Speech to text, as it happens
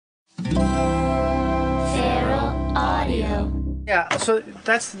Feral Audio. Yeah, so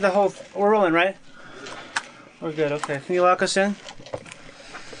that's the whole... We're rolling, right? We're good, okay. Can you lock us in?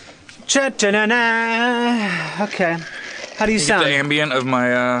 Cha-da-na-na. Okay. How do you sound? The ambient of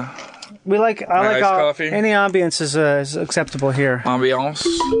my I like iced coffee. Any ambience is acceptable here. ambiance.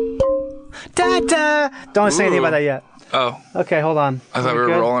 Da-da! Don't say anything about that yet. Oh, Okay, hold on. I thought we were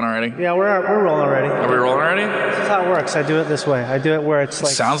good? rolling already. Yeah, we're rolling already. Are we rolling already? This is how it works. I do it this way. I do it where it's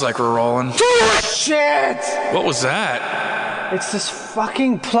like... Sounds like we're rolling. Shit! What was that? It's this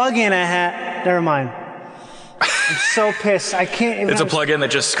fucking plug-in I had. Never mind. I'm so pissed. I can't even... It's a plug-in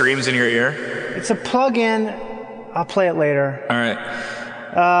that just screams in your ear? It's a plug-in. I'll play it later. All right.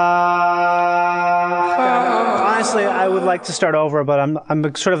 Honestly, I would like to start over, but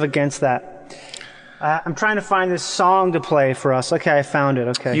I'm sort of against that. I'm trying to find this song to play for us. Okay, I found it.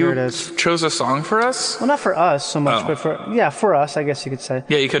 Okay, here it is. You chose a song for us? Well, not for us so much, Oh. but for us, I guess you could say.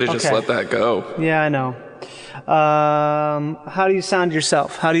 Yeah, you could have just Okay. let that go. Yeah, I know. How do you sound to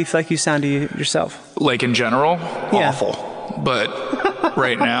yourself? How do you feel like you sound to yourself? Like in general, Yeah. awful. But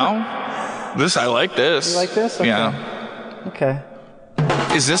right now, I like this. You like this? Okay. Yeah. Okay.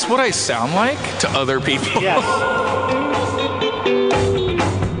 Is this what I sound like to other people? Yes.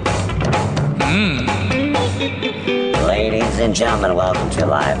 Ladies and gentlemen, welcome to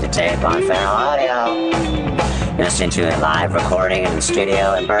Live to Tape on Feral Audio. You're listening to a live recording in the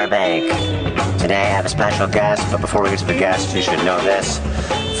studio in Burbank. Today I have a special guest, but before we get to the guest, you should know this.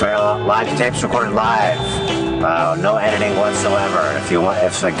 Feral Live to Tape's recorded live. No editing whatsoever. If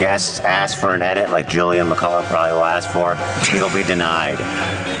the guest asks for an edit, like Julian McCullough probably will ask for, he'll be denied.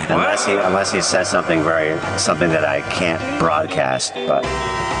 Unless he says something that I can't broadcast. But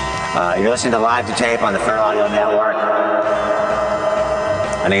you're listening to Live to Tape on the Feral Audio Network.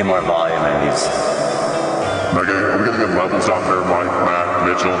 I need more volume in these. Okay, are we gonna get levels out there, Mike, Matt,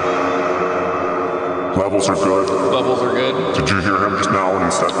 Mitchell? Levels are good. Levels are good. Did you hear him just now when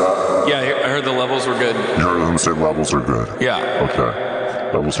he said that? Yeah, I heard the levels were good. You heard him say levels are good. Yeah. Okay,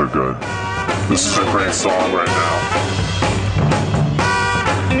 levels are good. This is a great song right now.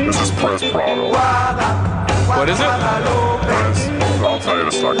 This is Press Prado. What is it? Press. I'll tell you in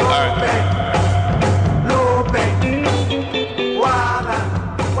a second. All right.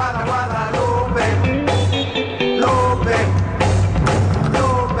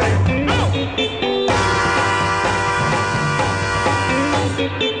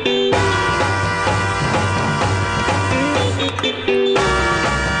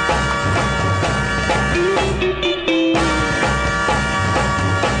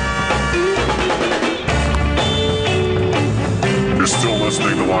 You're still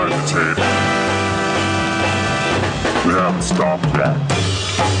listening to Live to Tape. We haven't stopped yet.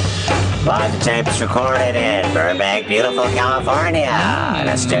 Live to Tape is recorded in Burbank, beautiful California, in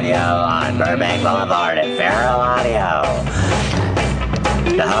a studio on Burbank Boulevard at Feral Audio.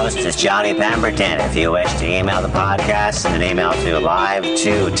 The host is Johnny Pemberton. If you wish to email the podcast, send an email to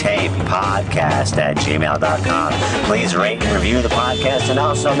live2tapepodcast@gmail.com. Please rate and review the podcast and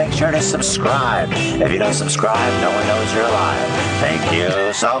also make sure to subscribe. If you don't subscribe, no one knows you're alive. Thank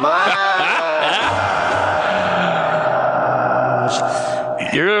you so much.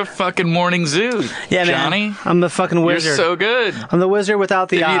 You're a fucking morning zoo. Yeah, Johnny. man. I'm the fucking wizard. You're so good. I'm the wizard without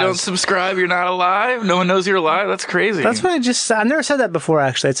the If eyes. you don't subscribe, you're not alive. No one knows you're alive. That's crazy. That's what I've never said that before,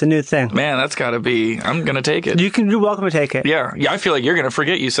 actually. It's a new thing. Man, that's got to be. I'm gonna take it. You're welcome to take it. Yeah. I feel like you're gonna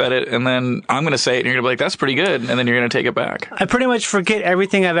forget you said it, and then I'm gonna say it, and you're gonna be like, "That's pretty good," and then you're gonna take it back. I pretty much forget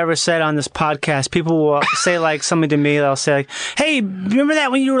everything I've ever said on this podcast. People will say like something to me. They'll say like, "Hey, remember that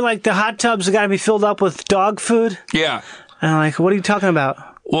when you were like the hot tubs got to be filled up with dog food?" Yeah. And I'm like, "What are you talking about?"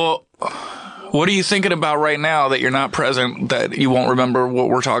 Well, what are you thinking about right now that you're not present, that you won't remember what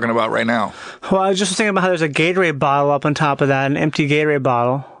we're talking about right now? Well, I was just thinking about how there's a Gatorade bottle up on top of that, an empty Gatorade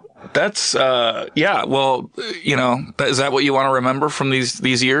bottle. That's, yeah, well, you know, is that what you want to remember from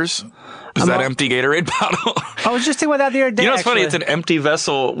these years? Is that empty Gatorade bottle? I was just thinking about that the other day. You know what's funny? actually. It's an empty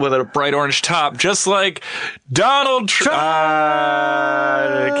vessel with a bright orange top, just like Donald Trump.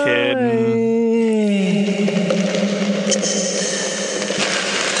 Kidding.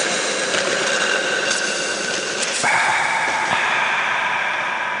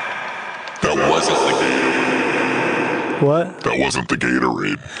 That wasn't the Gatorade. What? That wasn't the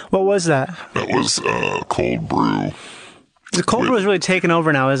Gatorade. What was that? That was cold brew. The cold brew is really taking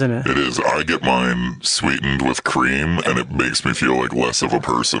over now, isn't it? It is. I get mine sweetened with cream, and it makes me feel like less of a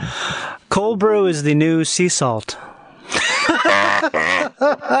person. Cold brew is the new sea salt.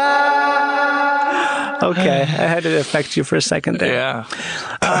 Okay, I had to affect you for a second there. Yeah.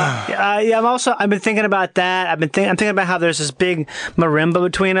 I've been thinking about that. I'm thinking about how there's this big marimba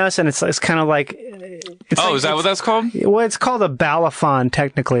between us, and it's kind of like. Is that what that's called? Well, it's called a balafon,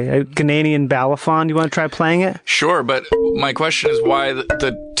 technically, a Ghanaian balafon. You want to try playing it? Sure, but my question is why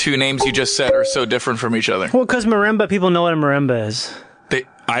the two names you just said are so different from each other. Well, because marimba, people know what a marimba is.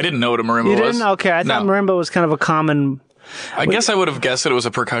 I didn't know what a marimba You was. didn't? Okay, I thought No. marimba was kind of a common. I guess I would have guessed that it was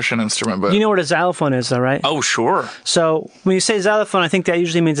a percussion instrument, but You know what a xylophone is, though, right? oh, sure, So when you say xylophone, I think that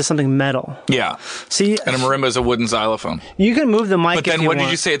usually means it's something metal. yeah. See, And a marimba is a wooden xylophone. you can move the mic. But then, what did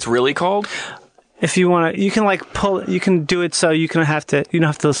you say it's really called? If you want to, you can like pull. You can do it so you don't have to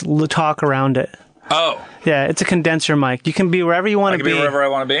talk around it. Oh, Yeah, it's a condenser mic. You can be wherever you want I to can be wherever I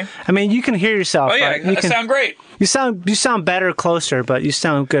want to be. I mean, you can hear yourself. Oh yeah, right? You I can, sound great. You sound better closer, but you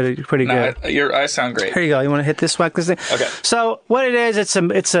sound good. You're pretty good. I sound great. Here you go. You want to hit this thing? Okay. So what it is, it's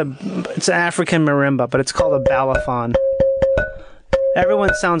an African marimba, but it's called a balafon.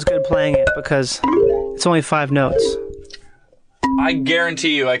 Everyone sounds good playing it because it's only 5 notes. I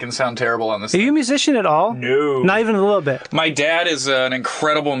guarantee you I can sound terrible on this Are thing. you a musician at all? No. Not even a little bit. My dad is an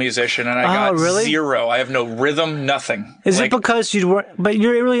incredible musician, and I got really? 0. I have no rhythm, nothing. Is it because but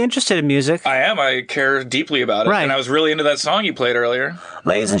you're really interested in music? I am. I care deeply about it. Right. And I was really into that song you played earlier.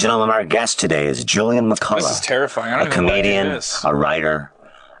 Ladies and gentlemen, our guest today is Julian McCullough. This is terrifying. I don't A even know what comedian, it is. a writer,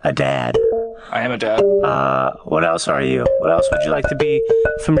 a dad. I am a dad. What else are you? What else would you like to be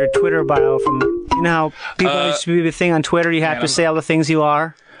from your Twitter bio? You know how people used to be the thing on Twitter, you have to say all the things you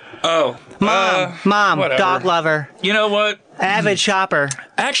are? Oh. Mom, whatever. dog lover, You know what? avid shopper.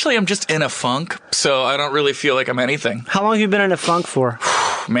 Actually, I'm just in a funk, so I don't really feel like I'm anything. How long have you been in a funk for?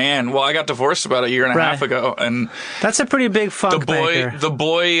 Man, well, I got divorced about a year and a half Right. ago, and That's a pretty big funk maker. the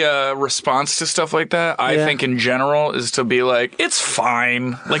boy response to stuff like that, I Yeah. think in general, is to be like, it's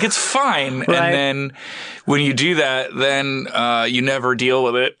fine. Like, it's fine. Right. And then when you do that, then you never deal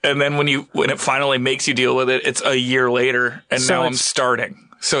with it. And then when it finally makes you deal with it, it's a year later, and So now I'm it's- starting.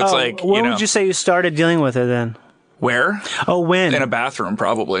 So it's like, when would you say you started dealing with it then? where? Oh, when? In a bathroom,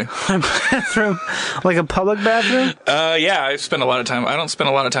 probably. bathroom, like a public bathroom. Yeah, I spend a lot of time. I don't spend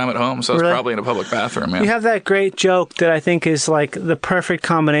a lot of time at home, so it's Really? probably in a public bathroom. Yeah. You have that great joke that I think is like the perfect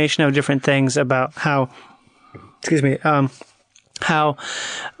combination of different things about how. Excuse me. How.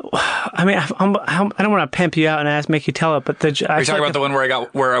 I mean, I don't want to pimp you out and make you tell it, but Are you talking about the one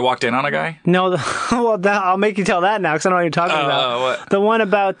where I walked in on a guy? No, I'll make you tell that now because I know what you're talking about. what? The one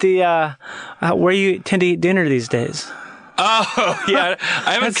about the where you tend to eat dinner these days. Oh, yeah.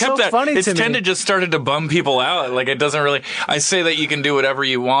 I haven't That's kept so that. funny It's to me. tended just started to bum people out. Like, it doesn't really. I say that you can do whatever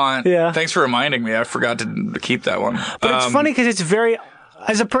you want. Yeah. Thanks for reminding me. I forgot to keep that one. But it's funny because it's very.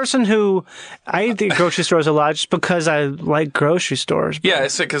 As a person who I eat at grocery stores a lot just because I like grocery stores. Yeah,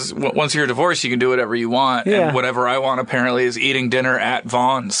 it's because once you're divorced, you can do whatever you want. Yeah. And whatever I want, apparently, is eating dinner at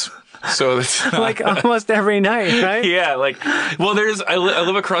Vaughn's. So it's Like almost every night, right? yeah, like, well, I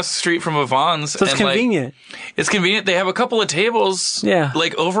live across the street from a Vaughn's. So it's and, convenient. Like, it's convenient. They have a couple of tables, Yeah.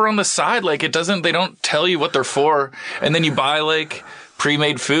 like over on the side. Like, they don't tell you what they're for. And then you buy like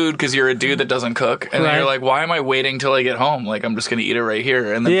pre-made food because you're a dude that doesn't cook. And then Right. you're like, why am I waiting till I get home? Like, I'm just going to eat it right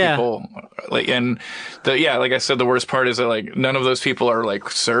here. And then Yeah. people like, like I said, the worst part is that like none of those people are like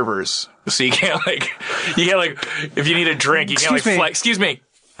servers. So you can't like, if you need a drink, you can't Excuse me. excuse me.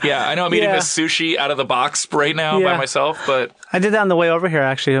 Yeah, I know I'm eating Yeah. this sushi out of the box right now by Yeah. myself, but I did that on the way over here,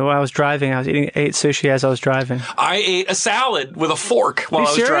 actually. While I was driving, I ate sushi as I was driving. I ate a salad with a fork while You I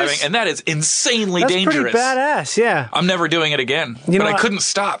was serious? driving, and that is insanely That's dangerous. pretty badass, yeah. I'm never doing it again. You know But I what? couldn't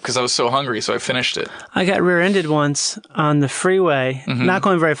stop because I was so hungry, so I finished it. I got rear-ended once on the freeway, Mm-hmm. not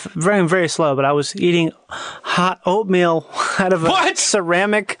going very, very slow, but I was eating hot oatmeal out of a What?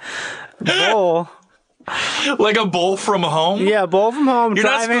 ceramic bowl. Like a bowl from home? Yeah, bowl from home. You're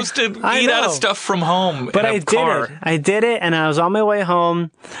driving. not supposed to I eat out know. of stuff from home But in a I did car. it. I did it, and I was on my way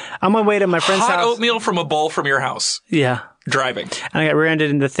home. On my way to my friend's Hot house. oatmeal from a bowl from your house. Yeah. Driving. And I got rear-ended,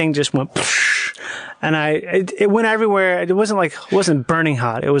 and the thing just went, and it went everywhere. It wasn't burning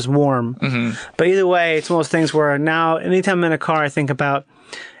hot. It was warm. Mm-hmm. But either way, it's one of those things where now, anytime I'm in a car, I think about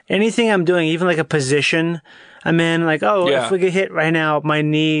anything I'm doing, even like a position I'm in, like, Yeah. if we get hit right now, my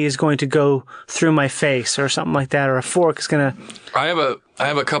knee is going to go through my face or something like that, or a fork is going to. I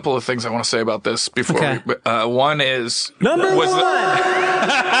have a couple of things I want to say about this before. Okay. One is Number was one!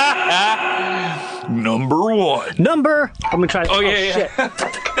 Number one. I'm going to try. Oh, yeah.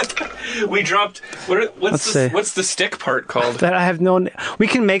 Shit. We dropped. see. What's the stick part called? That I have no. We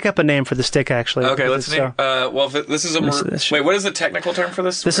can make up a name for the stick, actually. Okay, let's So- name. Well, if this is a Listen to this shit. wait. What is the technical term for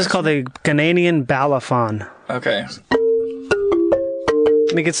this? This is called a Ghanaian balafon. Okay.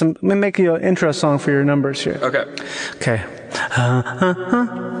 Let me make you an intro song for your numbers here. Okay. Okay.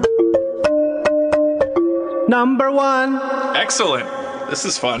 Number 1. Excellent. This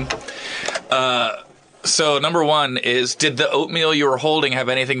is fun. So number 1 is, did the oatmeal you were holding have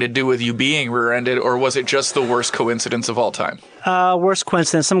anything to do with you being rear-ended, or was it just the worst coincidence of all time? Worst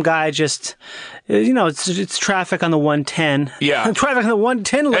coincidence. Some guy just, it's traffic on the 110. Yeah. Traffic on the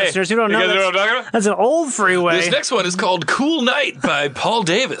 110, listeners. You don't know. You guys know what I'm talking about? That's an old freeway. This next one is called Cool Night by Paul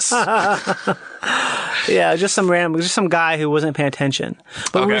Davis. Yeah, just some guy who wasn't paying attention.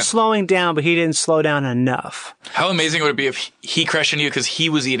 But we Okay. were slowing down, but he didn't slow down enough. How amazing would it be if he crashed into you because he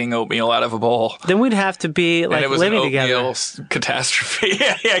was eating oatmeal out of a bowl? Then we'd have to be And like it was living an together. oatmeal catastrophe.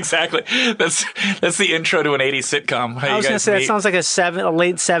 yeah, exactly. That's the intro to an 80s sitcom. How I you was going to guys say, that meet. sounds like a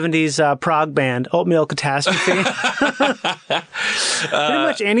late 70s prog band, Oatmeal Catastrophe. Pretty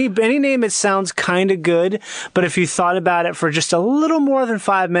much any name that sounds kind of good, but if you thought about it for just a little more than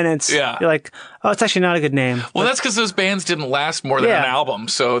 5 minutes, Yeah. you're like, oh, it's actually not a good name. Well, that's because those bands didn't last more than Yeah. an album.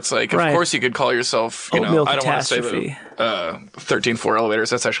 So it's like, of Right. course you could call yourself, Oatmeal I don't want to say Catastrophe. the 13-4 elevators.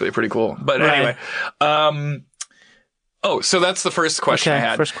 That's actually pretty cool. But Right. anyway. So that's the first question I Okay,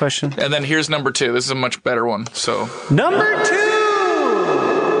 had. first question. And then here's number 2. This is a much better one. So Number 2!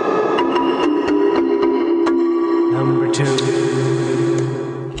 Number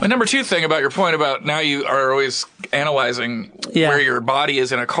 2. my number 2 thing about your point about now you are always analyzing Yeah. where your body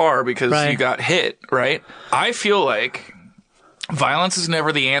is in a car because Right. you got hit, right? I feel like violence is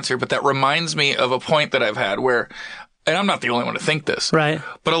never the answer, but that reminds me of a point that I've had where, and I'm not the only one to think this, Right.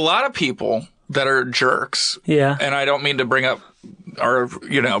 but a lot of people that are jerks, Yeah. and I don't mean to bring up our,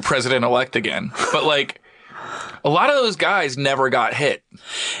 president-elect again, but like, a lot of those guys never got hit.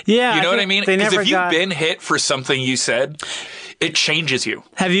 Yeah. You know what I think mean? They Because never if you've got. been hit for something you said, it changes you.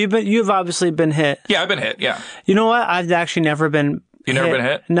 Have you been? You've obviously been hit. Yeah, I've been hit. Yeah. You know what? I've actually never been. You never been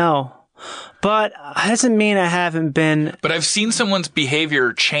hit? No. But it doesn't mean I haven't been. But I've seen someone's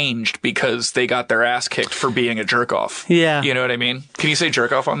behavior changed because they got their ass kicked for being a jerk off. Yeah. You know what I mean? Can you say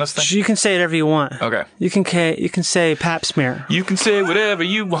jerk off on this thing? You can say whatever you want. Okay. You can say pap smear. You can say whatever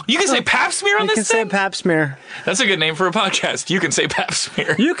you want. You can say pap smear on You can this say thing? pap smear. That's a good name for a podcast. You can say pap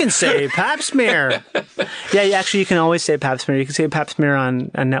smear. You can say pap smear. Yeah, actually, you can always say pap smear. You can say pap smear on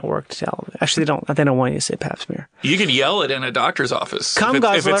a network television. Actually, they don't want you to say pap smear. You can yell it in a doctor's office Cum if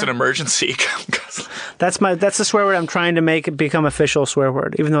it's guzzler. an emergency. Cum guzzler. That's the swear word I'm trying to make it become official swear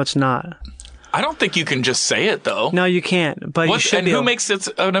word, even though it's not. I don't think you can just say it though. No, you can't. But you should and be who able- makes it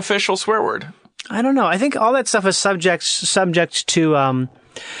an official swear word? I don't know. I think all that stuff is subject to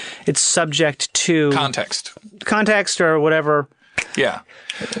it's subject to Context. context or whatever. Yeah.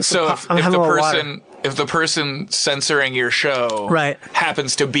 So I'm if having the a little person if the person censoring your show Right.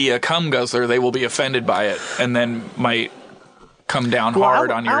 happens to be a cum guzzler, they will be offended by it and then might come down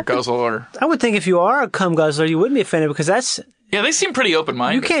hard on your guzzle or I would think if you are a cum guzzler, you wouldn't be offended because yeah, they seem pretty open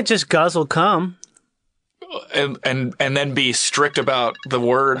minded. you can't just guzzle cum. and then be strict about the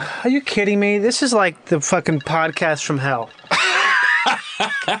word. Are you kidding me? This is like the fucking podcast from hell.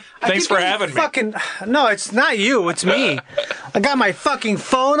 Thanks for having me. Fucking no, it's not you. It's me. I got my fucking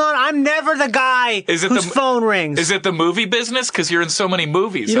phone on. I'm never the guy Is it whose the- phone rings. Is it the movie business? Because you're in so many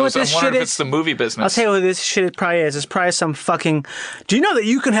movies. You know I what this wondering shit if it's is? the movie business. I'll tell you what this shit probably is. It's probably some fucking. Do you know that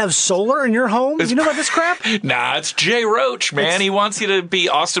you can have solar in your home? You know about this crap? Nah, it's Jay Roach, man. He wants you to be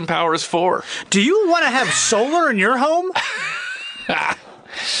Austin Powers 4. Do you want to have solar in your home?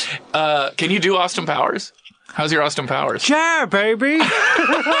 Can you do Austin Powers? How's your Austin Powers? Sure, baby.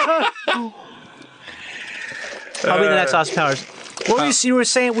 I'll be the next Austin Powers. What you were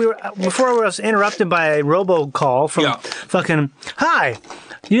saying? Before I was interrupted by a robocall from Yeah. fucking. Hi,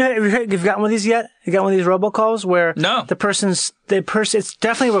 you've got one of these yet? You got one of these robocalls where No. the person it's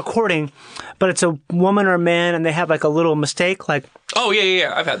definitely recording, but it's a woman or a man, and they have like a little mistake, like. Oh,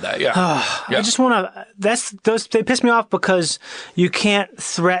 yeah. I've had that, yeah. Yeah. I just want to. They piss me off because you can't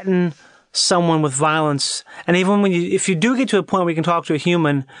threaten someone with violence, and even if you do get to a point where you can talk to a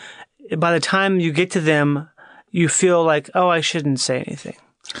human, by the time you get to them, you feel like, oh, I shouldn't say anything.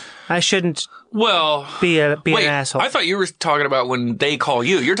 I shouldn't Well, be an wait, asshole. I thought you were talking about when they call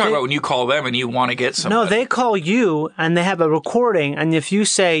you. You're talking about when you call them and you want to get something. No, they call you and they have a recording, and if you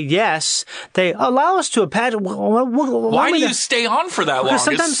say yes, they allow us to attach. Why do you stay on for that long? As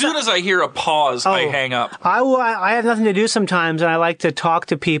sometimes soon as I hear a pause, I hang up. I have nothing to do sometimes, and I like to talk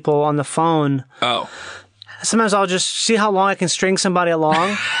to people on the phone. Oh. Sometimes I'll just see how long I can string somebody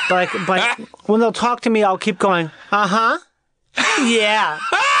along. but when they'll talk to me, I'll keep going. Yeah.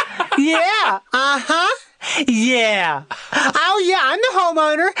 Yeah. Yeah. Oh, yeah, I'm the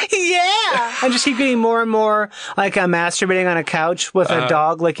homeowner. Yeah. I just keep getting more and more like I'm masturbating on a couch with a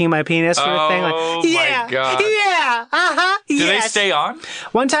dog licking my penis sort of thing. Like, Oh, yeah. my God. Yeah. Uh-huh. Do they yes. stay on?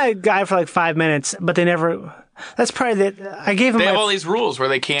 One time I got it for like 5 minutes, but they never. That's probably I gave them. They have all these rules where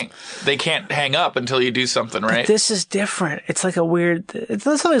they can't hang up until you do something, right? This is different. It's like a weird.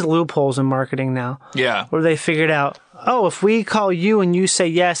 There's always loopholes in marketing now. Yeah. Where they figured out. Oh, if we call you and you say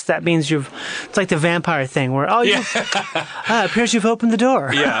yes, that means you've. It's like the vampire thing where it appears you've opened the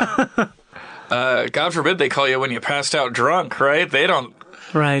door. Yeah. God forbid they call you when you passed out drunk, right? They don't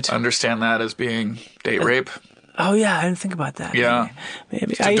Right. understand that as being date rape. Oh yeah, I didn't think about that. Yeah.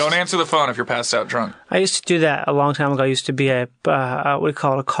 Maybe. So don't answer the phone if you're passed out drunk. I used to do that a long time ago. I used to be a what do you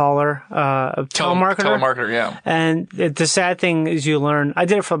call it? A caller, a telemarketer. Telemarketer, yeah. And the sad thing is, you learn. I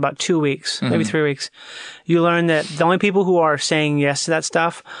did it for about 2 weeks, maybe 3 weeks. You learn that the only people who are saying yes to that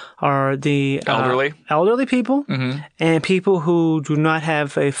stuff are the elderly people, and people who do not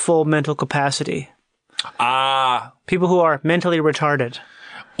have a full mental capacity. People who are mentally retarded,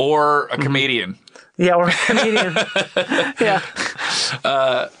 or a comedian. Yeah, or a comedian. Yeah.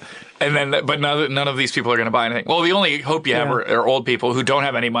 And then, but none of these people are going to buy anything. Well, the only hope you have are old people who don't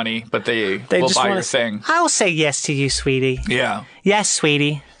have any money, but they will just buy wanna your thing. I'll say yes to you, sweetie. Yeah. Yes,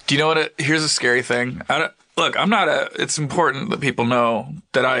 sweetie. Do you know what? Here's a scary thing. It's important that people know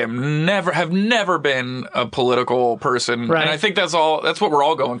that I have never been a political person. Right. And I think that's what we're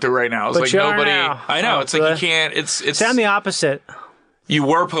all going through right now. It's But like you are nobody, now. I know. Oh, It's like really? you can't, it's, See, I'm the opposite. you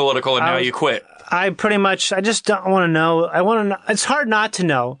were political and now was- you quit. I just don't want to know. I want to know. It's hard not to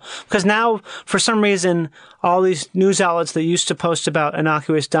know because now, for some reason, all these news outlets that used to post about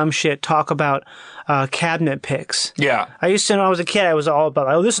innocuous dumb shit talk about cabinet picks. Yeah. I used to, when I was a kid, I was all about,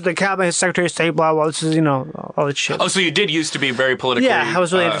 oh, this is the cabinet secretary of state, blah, blah, this is, all that shit. Oh, so you did used to be very politically. Yeah, I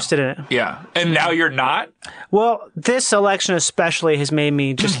was really interested in it. Yeah. And now you're not? Well, this election especially has made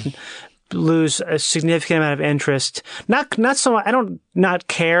me just lose a significant amount of interest. Not so much, I don't not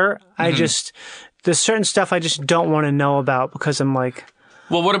care. I just, there's certain stuff I just don't want to know about because I'm like,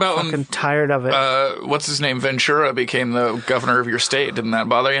 Well, what about fucking tired of it. what's his name? Ventura became the governor of your state. Didn't that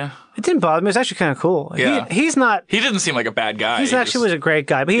bother you? It didn't bother me. It was actually kind of cool. Yeah. He's not, He didn't seem like a bad guy. he's actually was a great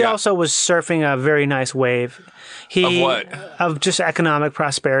guy, but he also was surfing a very nice wave. Of what? Of just economic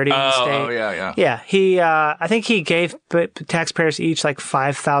prosperity in the state. Oh, yeah. Yeah, he. I think he gave taxpayers each like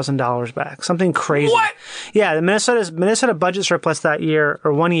 $5,000 back, something crazy. What? Yeah, the Minnesota budget surplus that year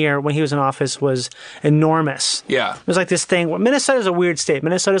or 1 year when he was in office was enormous. Yeah. It was like this thing. Minnesota's a weird state.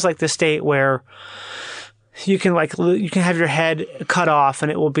 Minnesota's like this state where you can have your head cut off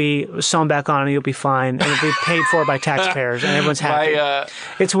and it will be sewn back on and you'll be fine and it'll be paid for by taxpayers and everyone's happy.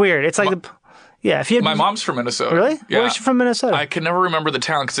 It's weird. It's like if you had, My mom's from Minnesota. really? Yeah. Where's she from, Minnesota? I can never remember the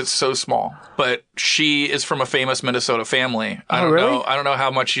town because it's so small. But she is from a famous Minnesota family. I don't really? know. I don't know how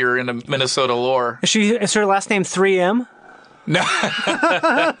much you're into Minnesota lore. Is her last name 3M? No,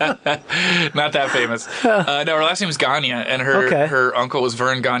 not that famous. No, her last name is Gagne, and her uncle was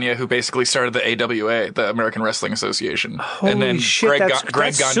Vern Gagne, who basically started the AWA, the American Wrestling Association. And then shit, Greg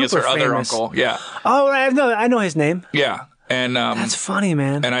that's Gagne is her super other famous. uncle. Yeah, Oh, I know his name. yeah. And That's funny,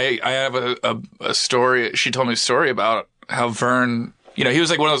 man. and I have a story. She told me a story about how Vern, he was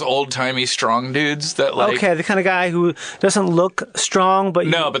like one of those old timey strong dudes that like. Okay, the kind of guy who doesn't look strong, but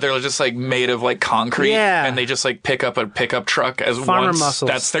No, but they're just like made of like concrete, Yeah. and they just like pick up a pickup truck as Farmer once. muscles.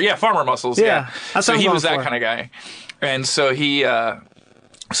 That's their farmer muscles. Yeah, Yeah, that's so what I'm he was going that for. kind of guy, and so he,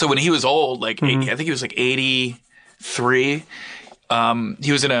 so when he was old, like Mm-hmm. I think he was like 83.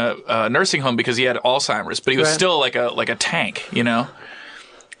 He was in a nursing home because he had Alzheimer's, but he was Right. still like a tank,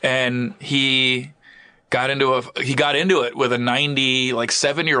 and he got into it with a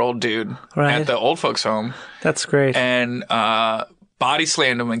 7-year-old dude Right. at the old folks home. that's great. And body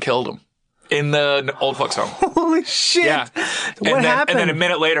slammed him and killed him in the old folks home. Holy shit! Yeah. What happened? And then a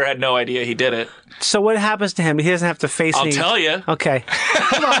minute later, had no idea he did it. So what happens to him? He doesn't have to face I'll any... tell you. Okay.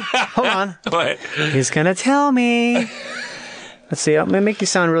 Hold on. But He's gonna tell me. Let's see. I'm gonna make you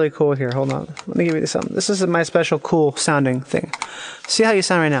sound really cool here. Hold on. Let me give you something. This is my special cool sounding thing. See how you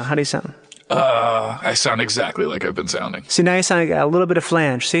sound right now. How do you sound? I sound exactly like I've been sounding. See, now you sound like a little bit of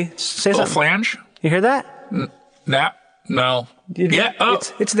flange. See? Say Oh, something. flange? You hear that? Nah. No. Yeah. Oh,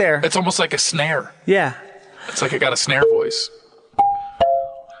 It's there. it's almost like a snare. Yeah. It's like I got a snare voice.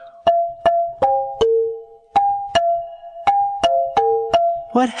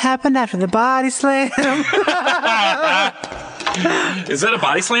 What happened after the body slam? Is that a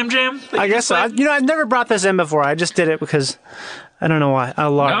body slam jam? I guess so. I've never brought this in before. I just did it because I don't know why.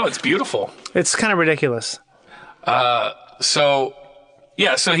 No, it's beautiful. It's kind of ridiculous. So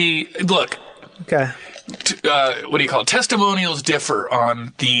he look. Okay. what do you call it? Testimonials differ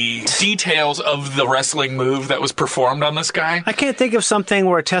on the details of the wrestling move that was performed on this guy. I can't think of something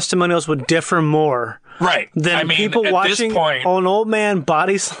where testimonials would differ more. Right. Than people at watching this point, an old man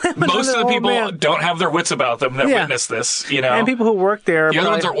body slam. most of the people don't have their wits about them that witnessed this, you know. And people who work there. The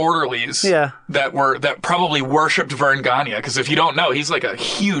other ones are orderlies. Yeah. That probably worshipped Vern Gagne, because if you don't know, he's like a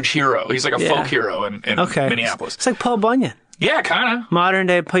huge hero. He's like a folk hero in Minneapolis. It's like Paul Bunyan. Yeah, kind of. Modern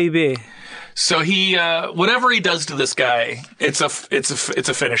day PB. So he, whatever he does to this guy, it's a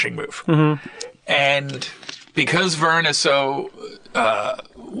finishing move. Mm-hmm. And because Vern is so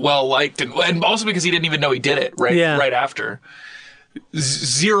well liked, and also because he didn't even know he did it right after,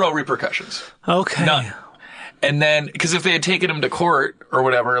 zero repercussions. Okay. None. And then, because if they had taken him to court or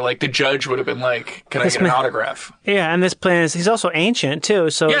whatever, like the judge would have been like, "Can I get an autograph?" Yeah, and this plan is—he's also ancient too,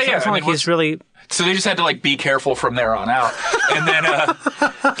 so it's not like he's really. So they just had to like be careful from there on out. And then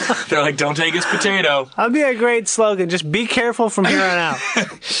they're like, don't take his potato. That'd be a great slogan. Just be careful from here on out.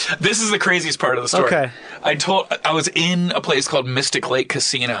 This is the craziest part of the story. Okay. I was in a place called Mystic Lake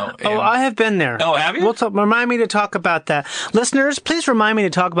Casino. I have been there. Oh, have you? Remind me to talk about that. Listeners, please remind me to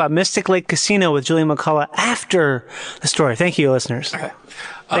talk about Mystic Lake Casino with Julie McCullough after the story. Thank you, listeners. Okay.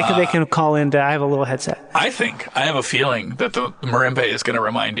 They can call in. I have a little headset. I have a feeling that the marimba is going to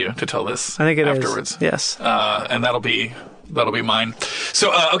remind you to tell this. I think it afterwards. is. Yes. And that'll be mine.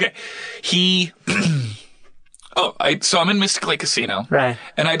 So okay, so I'm in Mystic Lake Casino, right?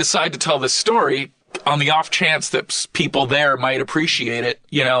 And I decide to tell this story on the off chance that people there might appreciate it,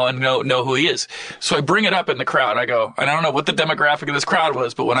 you know, and know who he is. So I bring it up in the crowd. I go, and I don't know what the demographic of this crowd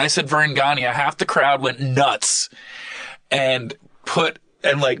was, but when I said Vern Gagne, half the crowd went nuts and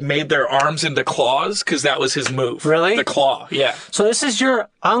made their arms into claws, because that was his move. Really? The claw, yeah. So this is your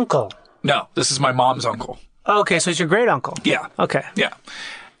uncle? No, this is my mom's uncle. Okay, so it's your great uncle. Yeah. Okay. Yeah.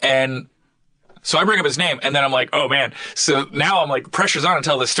 And so I bring up his name, and then I'm like, oh man. So now I'm like, pressure's on to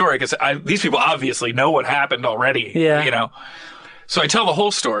tell this story, because these people obviously know what happened already. Yeah. You know? So I tell the whole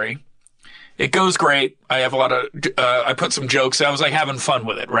story. It goes great. I have a lot of, I put some jokes. I was like having fun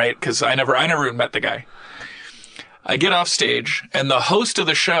with it, right? Because I never even met the guy. I get off stage, and the host of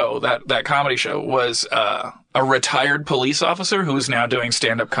the show, that comedy show, was a retired police officer who is now doing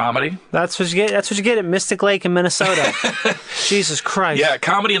stand-up comedy. That's what you get. That's what you get at Mystic Lake in Minnesota. Jesus Christ. Yeah,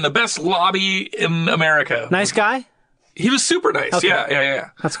 comedy in the best lobby in America. Nice guy? He was super nice. Okay. Yeah.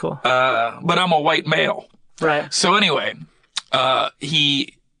 That's cool. But I'm a white male. Right. So anyway, after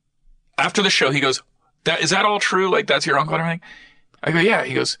the show, he goes, is that all true? Like, that's your uncle and everything? I go, yeah.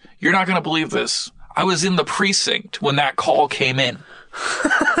 He goes, you're not going to believe this. I was in the precinct when that call came in.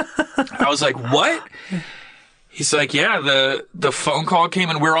 I was like, what? He's like, yeah, the phone call came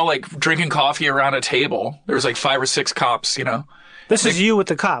in. We're all like drinking coffee around a table. There was like 5 or 6 cops, you know. This is you with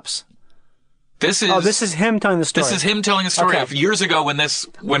the cops. This is him telling the story. This is him telling the story of years ago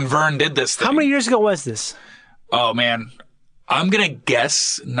when Vern did this thing. How many years ago was this? Oh man, I'm gonna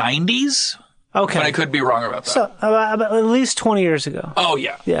guess 90s. Okay, but I could be wrong about that. So about at least 20 years ago. Oh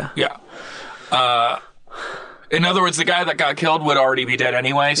yeah. In other words, the guy that got killed would already be dead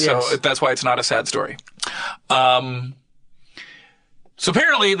anyway, so that's why it's not a sad story. So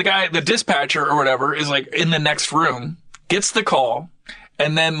apparently the dispatcher or whatever is like in the next room, gets the call,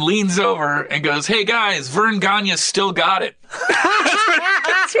 and then leans over and goes, "Hey guys, Vern Gagne still got it."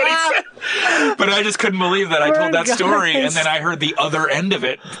 That's what he said. But I just couldn't believe that I told that story, and then I heard the other end of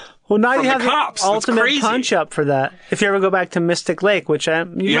it. Well, now you have the cops. ultimate punch-up for that. If you ever go back to Mystic Lake, which you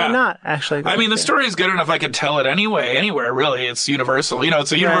might not actually. I mean, the story is good enough I could tell it anywhere, really. It's universal. You know,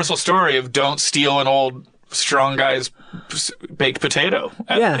 it's a universal story of don't steal an old strong guy's baked potato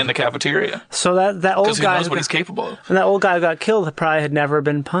in the cafeteria. So that old guy knows what he's capable of. And that old guy who got killed probably had never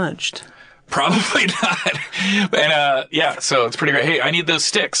been punched. Probably not. And so it's pretty great. Hey, I need those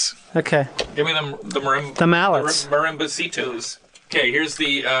sticks. Okay. Give me the mallets. The marimbasitos. Okay, here's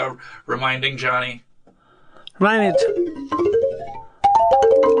the reminding Johnny. Back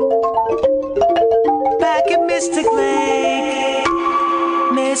at Mystic Lake.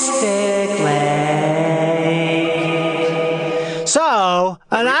 Mystic Lake. So,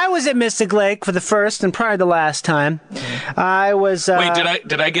 and I was at Mystic Lake for the first and probably the last time. I was. Wait,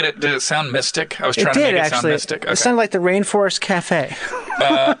 did I get it? Did it sound mystic? I was trying to make it sound mystic. Okay. It sounded like the Rainforest Cafe.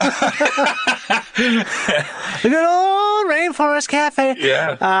 The good old Rainforest Cafe.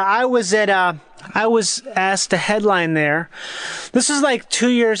 Yeah. I was at I was asked to headline there. This was like 2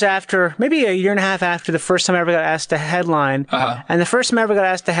 years after, maybe a year and a half after the first time I ever got asked to headline. And the first time I ever got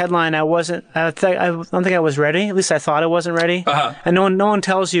asked to headline, I don't think I was ready. At least I thought I wasn't ready. And no one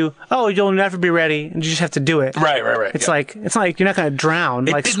tells you, oh, you'll never be ready, and you just have to do it. Right. It's like you're not going to drown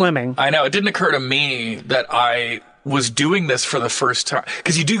like swimming. I know. It didn't occur to me that I was doing this for the first time,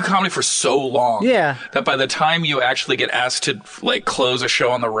 because you do comedy for so long that by the time you actually get asked to like close a show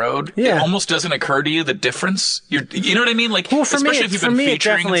on the road, it almost doesn't occur to you the difference. You know what I mean? Like, well, for especially me, if you've been featuring it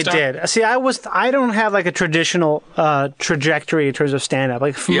definitely and stuff. did. See, I don't have like a traditional trajectory in terms of stand up.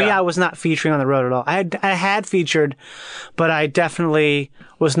 Like for me, I was not featuring on the road at all. I had featured, but I definitely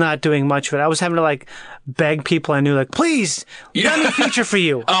was not doing much of it. I was having to like beg people I knew, like, please, let me feature for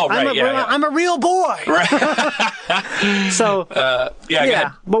you. Oh, right, I'm a real boy. Right. So,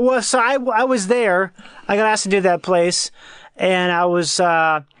 But so I was there. I got asked to do that place, and I was,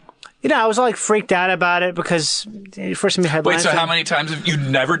 I was like freaked out about it because first time you headlined. Wait, so how many times have you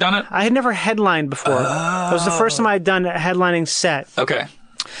never done it? I had never headlined before. It was the first time I'd done a headlining set. Okay.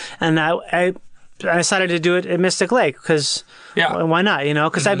 And I decided to do it at Mystic Lake because why not?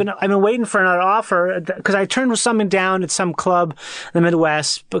 Because I've been waiting for another offer because I turned something down at some club in the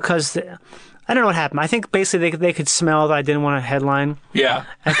Midwest because I don't know what happened. I think basically they could smell that I didn't want to headline. Yeah.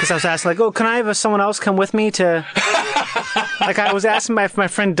 Because I was asking like, oh, can I have someone else come with me to? Like I was asking my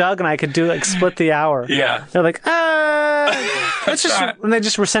friend Doug and I could do like split the hour. Yeah. They're like, let's just, and they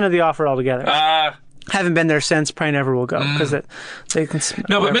just rescinded the offer altogether. Haven't been there since. Probably never will go because they can.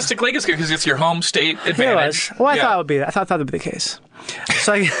 No, but Mystic Lake is good because it's your home state advantage. It was. Well, I thought it would be. I thought that would be the case.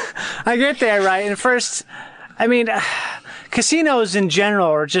 So I get there right, and first, I mean, casinos in general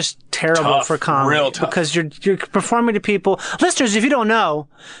are just terrible for comedy. Real tough. Because you're performing to people. Listeners, if you don't know,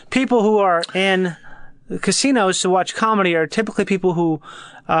 people who are in casinos to watch comedy are typically people who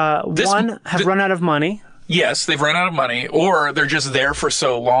have run out of money. Yes, they've run out of money, or they're just there for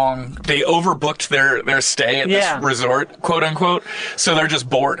so long. They overbooked their stay at this resort, quote unquote, so they're just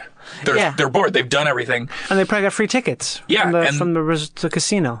bored. They're bored. They've done everything. And they probably got free tickets from the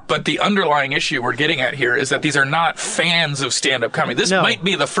casino. But the underlying issue we're getting at here is that these are not fans of stand-up comedy. This might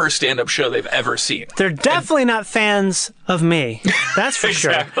be the first stand-up show they've ever seen. They're definitely not fans of me. That's for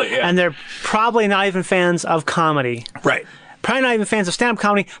exactly, sure. Yeah. And they're probably not even fans of comedy. Right. Probably not even fans of stand-up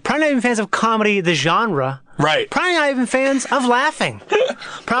comedy. Probably not even fans of comedy, the genre. Right. Probably not even fans of laughing.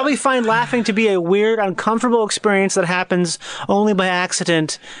 Probably find laughing to be a weird, uncomfortable experience that happens only by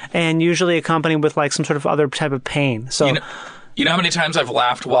accident and usually accompanied with like some sort of other type of pain. So, you know how many times I've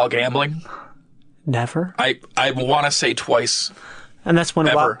laughed while gambling? Never. I want to say twice. And that's when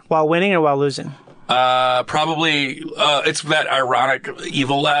while winning or while losing? Probably, it's that ironic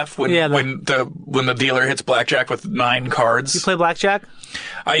evil laugh when the dealer hits blackjack with 9 cards. You play blackjack?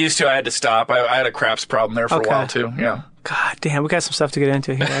 I used to. I had to stop. I had a craps problem there for a while too. Yeah. God damn, we got some stuff to get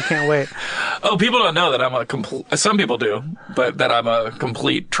into here. I can't wait. Oh, people don't know that I'm a complete. Some people do, but that I'm a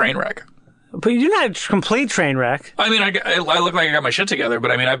complete train wreck. But you're not a complete train wreck. I mean, I look like I got my shit together,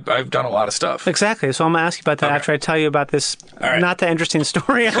 but I mean, I've done a lot of stuff. Exactly. So I'm going to ask you about that after I tell you about this not that interesting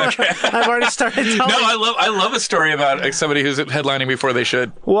story. I've already started telling. No, I love a story about somebody who's headlining before they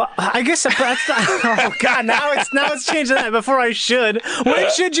should. Well, I guess that's not, oh God, now it's changed that before I should.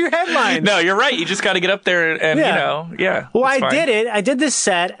 When should you headline? No, you're right. You just got to get up there and Well, I did it. I did this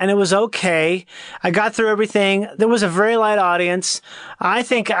set and it was okay. I got through everything. There was a very light audience. I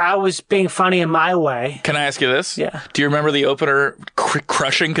think I was being funny in my way. Can I ask you this? Yeah. Do you remember the opener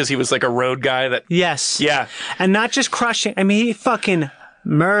crushing because he was like a road guy that? Yes. Yeah. And not just crushing. I mean, he fucking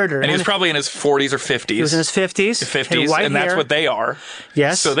murdered. And he was probably in his 40s or 50s. He was in his 50s. 50s, and that's what they are.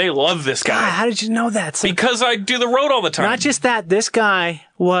 Yes. So they love this guy. God, how did you know that? Because I do the road all the time. Not just that. This guy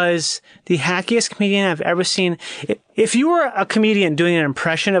was the hackiest comedian I've ever seen. If you were a comedian doing an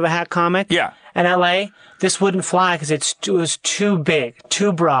impression of a hack comic in LA, this wouldn't fly because it was too big,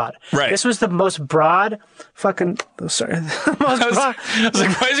 too broad. Right. This was the most broad fucking... Sorry. I was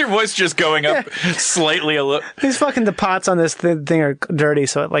like, why is your voice just going up slightly a little? These fucking the pots on this thing are dirty,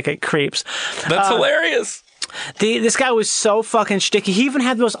 so it creeps. That's hilarious. This guy was so fucking shticky. He even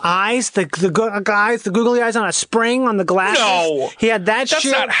had those eyes, the googly eyes on a spring on the glasses. No. He had that shit.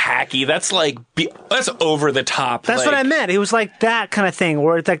 That's not hacky. That's like, that's over the top. That's what I meant. He was like that kind of thing,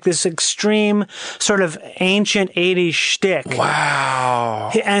 where it's like this extreme sort of ancient 80s shtick.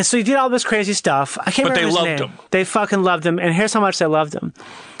 Wow. And so he did all this crazy stuff. I can't remember his name. But they loved him. They fucking loved him. And here's how much they loved him.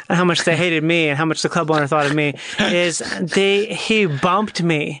 And how much they hated me and how much the club owner thought of me is he bumped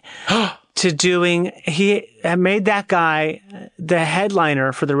me to doing, he had made that guy the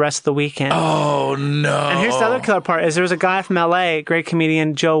headliner for the rest of the weekend. Oh, no. And here's the other killer part, is there was a guy from LA, great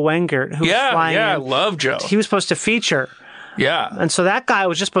comedian, Joe Wengert, who was flying in. I love Joe. He was supposed to feature. Yeah. And so that guy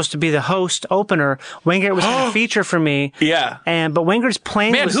was just supposed to be the host opener. Wengert was going to feature for me. Yeah. But Wengert's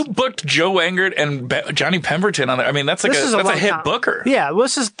plane Man, was... who booked Joe Wengert and Johnny Pemberton on there? I mean, that's like that's a hit booker. Yeah. Well,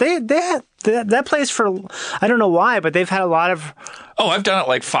 this is, they had that place for, I don't know why, but they've had a lot of... Oh, I've done it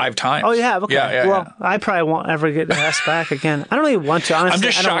like 5 times. Oh, you have? Okay. Yeah, well, I probably won't ever get asked back again. I don't really want to, honestly. I'm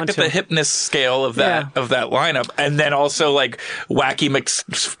just shocked at the hipness scale of that lineup. And then also like Wacky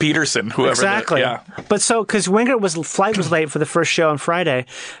McPeterson, whoever. Exactly. But so, because Wengert flight was late for the first show on Friday.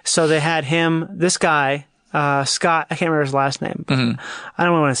 So they had him, this guy, Scott, I can't remember his last name. Mm-hmm. I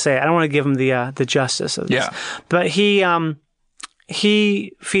don't want to say it. I don't want to give him the justice of this. Yeah. But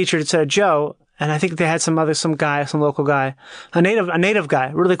he featured Joe. And I think they had some local guy, a native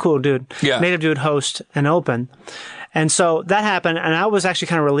guy, really cool dude. Yeah. Native dude host and open. And so that happened, and I was actually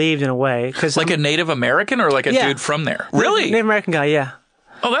kind of relieved in a way. Like a Native American or like a dude from there? Really? Native American guy, yeah.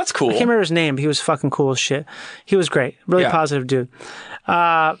 Oh, that's cool. I can't remember his name, but he was fucking cool as shit. He was great. Really positive dude.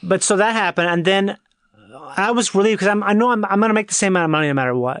 But so that happened, and then I was relieved because I know I'm going to make the same amount of money no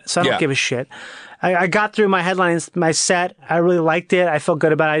matter what. So I don't give a shit. I got through my headlines, my set. I really liked it. I felt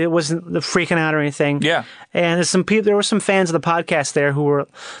good about it. It wasn't freaking out or anything. Yeah. And there were some fans of the podcast there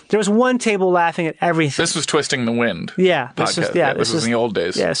there was one table laughing at everything. This was Twisting the Wind. Yeah. This was in the old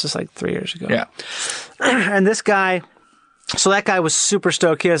days. Yeah, this was like 3 years ago. Yeah. And this guy, so that guy was super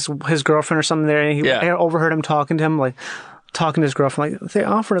stoked. He has his girlfriend or something there, and I overheard him talking to him, like, talking to his girlfriend, like, they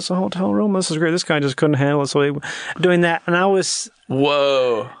offered us a hotel room. This is great. This guy just couldn't handle it. So he doing that. And I was...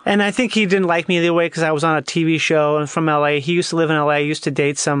 Whoa. And I think he didn't like me either way because I was on a TV show and from LA. He used to live in LA. He used to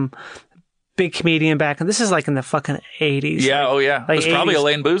date some big comedian back. And this is like in the fucking 80s. Yeah. Like, yeah. It was probably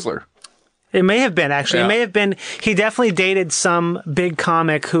Elaine Boozler. It may have been, actually. Yeah. It may have been. He definitely dated some big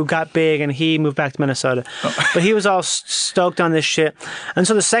comic who got big and he moved back to Minnesota. But he was all stoked on this shit. And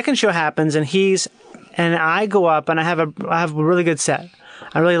so the second show happens and I go up and I have a really good set.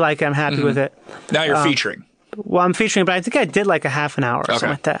 I really like it. I'm happy with it. Now you're featuring. Well, I'm featuring, but I think I did like a half an hour or something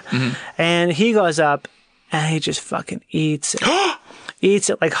like that. Mm-hmm. And he goes up and he just fucking eats it. Eats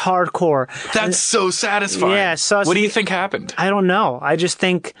it like hardcore. That's so satisfying. Yeah. So what do you think happened? I don't know. I just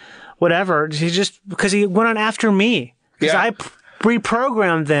think whatever. Because he went on after me. Because I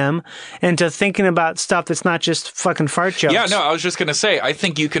reprogrammed them into thinking about stuff that's not just fucking fart jokes. Yeah, no, I was just going to say, I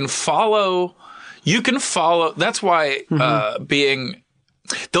think you can follow. That's why being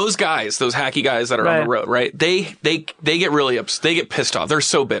those guys, those hacky guys that are on the road, right? They get really they get pissed off. They're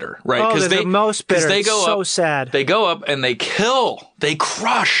so bitter, right? Because they're the most bitter. They go so sad. They go up and they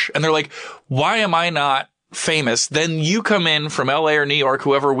crush, and they're like, "Why am I not famous?" Then you come in from LA or New York,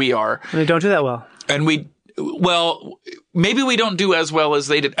 whoever we are, and they don't do that well. And maybe we don't do as well as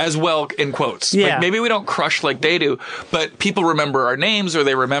they did, as well in quotes. Yeah. Like maybe we don't crush like they do, but people remember our names or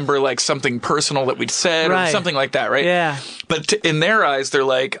they remember like something personal that we'd said or something like that, right? Yeah. But in their eyes, they're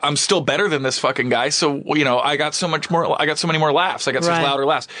like, I'm still better than this fucking guy. So, I got so many more laughs. I got such louder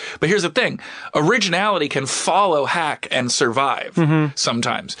laughs. But here's the thing. Originality can follow hack and survive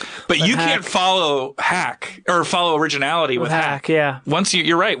sometimes. But you can't follow hack or follow originality with hack. Yeah.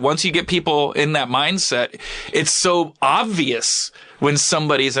 You're right. Once you get people in that mindset, it's so obvious when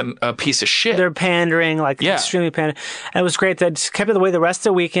somebody's a piece of shit. They're pandering, extremely pandering. And it was great. That just kept it the way the rest of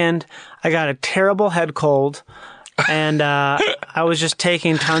the weekend. I got a terrible head cold. And I was just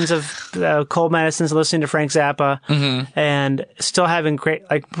taking tons of cold medicines, listening to Frank Zappa, and still having great,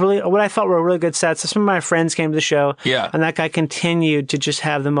 really, what I thought were really good sets. Some of my friends came to the show, and that guy continued to just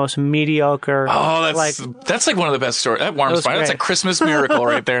have the most mediocre. Oh, that's like one of the best stories. That warms my heart. That's a Christmas miracle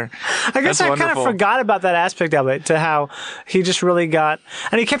right there. I guess I kind of forgot about that aspect of it, to how he just really got,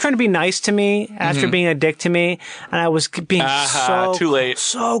 and he kept trying to be nice to me after being a dick to me, and I was being too late,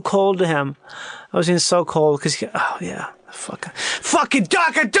 so cold to him. I was being so cold because fucking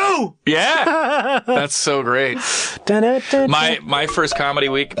Doc-a-doo! Yeah, that's so great. My first comedy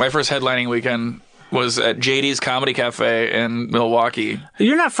week, my first headlining weekend was at JD's Comedy Cafe in Milwaukee.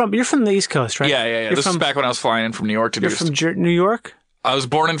 You're from the East Coast, right? Yeah. This was back when I was flying in from New York to do. You're from New York? I was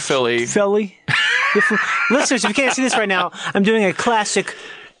born in Philly. Listeners, if you can't see this right now, I'm doing a classic.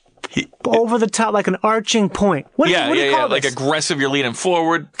 Over the top, like an arching point. What do you call this? Like aggressive, you're leaning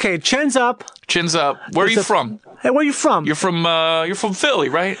forward. Okay, chin's up. Where are you from? Hey, where are you from? You're from Philly,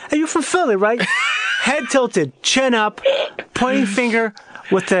 right? Hey, you're from Philly, right? Head tilted, chin up, pointing finger.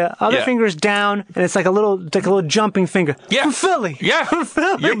 with the other Yeah. fingers down, and it's like a little jumping finger. Yeah. From Philly. Yeah. From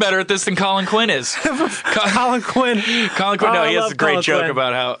Philly. You're better at this than Colin Quinn is. Colin Quinn. Colin Quinn, Oh, no, I he has love a great Colin joke Quinn.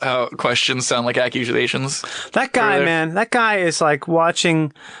 about how questions sound like accusations. That guy, Really? man. That guy is like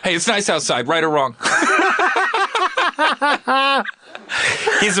watching. Hey, it's nice outside, right or wrong?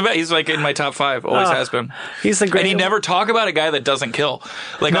 He's like in my top 5, always has been. He's the great. And he never talk about a guy that doesn't kill.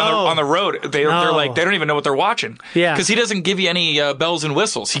 Like No. on the road, they're No. like they don't even know what they're watching. Yeah. because he doesn't give you any bells and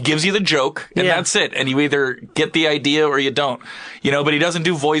whistles. He gives you the joke, and Yeah. that's it. And you either get the idea or you don't. But he doesn't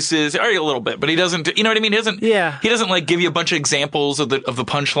do voices, or a little bit, but he doesn't. You know what I mean? He doesn't. Yeah. He doesn't like give you a bunch of examples of the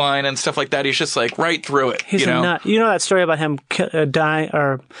punchline and stuff like that. He's just like right through it. He's you know? a nut. You know that story about him dying,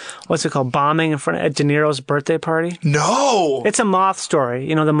 or what's it called, bombing in front of Ed De Niro's birthday party? No. It's a moth story.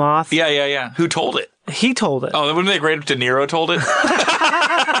 You know the moth? Yeah. Who told it? He told it. Oh, wouldn't they great if De Niro told it?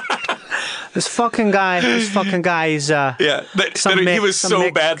 This fucking guy. He's Yeah, Some he mix- was some so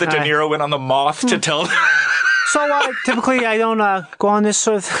mix bad that De guy. Niro went on the moth to tell. So typically I don't go on this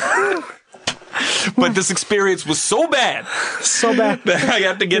sort of But this experience was so bad so bad. that I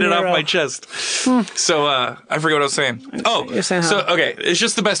have to get it off Niro. my chest. So I forget what I was saying. Oh, You're saying so how- okay, it's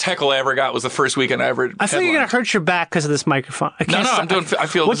just the best heckle I ever got was the first weekend I ever. I feel you're gonna headlined. hurt your back because of this microphone. I can't No, stop- I'm doing. I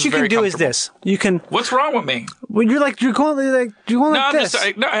feel What this you is can very do is comfortable. this. You can. What's wrong with me? Well, you're going like No, this.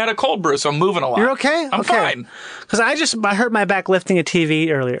 I had a cold brew, so I'm moving a lot. You're okay. I'm okay. fine. Because I hurt my back lifting a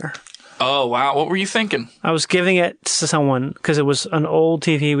TV earlier. Oh wow, what were you thinking? I was giving it to someone because it was an old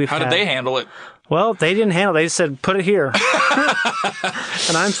TV we've How had. did they handle it? Well, they didn't handle it. They just said, put it here.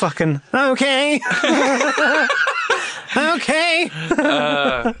 And I'm fucking, okay. Okay.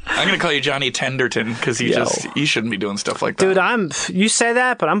 I'm gonna call you Johnny Tenderton because you shouldn't be doing stuff like that. Dude, you say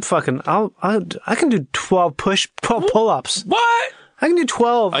that, but I'm fucking, I can do 12 pull-ups. What? I can do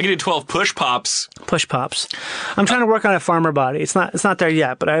 12 I can do 12 push pops. push-pops. I'm trying to work on a farmer body. It's not there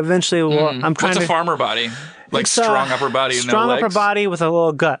yet, but I eventually will. I'm trying What's to. a farmer body? Like It's, strong upper body and strong no legs? upper body with a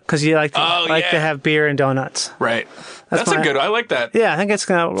little gut because you like to Oh, yeah. have beer and donuts. Right. That's a my- good. I like that. Yeah, I think it's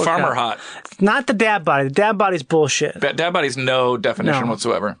gonna work Farmer out. hot. Not the dad body. The dad body's bullshit. Dad body's no definition No.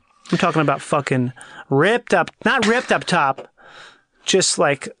 whatsoever. I'm talking about fucking ripped up, not ripped up top, just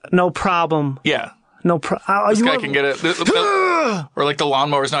like no problem. Yeah. No problem. This guy can get it. Or like the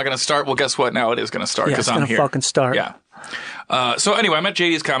lawnmower's not going to start. Well, guess what? Now it is going to start Yeah, because it's I'm gonna here. fucking start. Yeah. So anyway, I'm at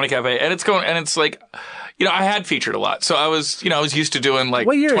JD's Comedy Cafe, and it's like, I had featured a lot, so I was used to doing like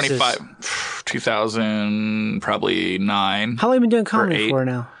What year is 25, 2000, probably 9. How long have you been doing comedy eight. for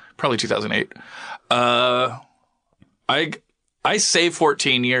now? Probably 2008. I say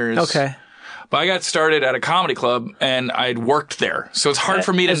 14 years. Okay. But I got started at a comedy club and I'd worked there. So it's hard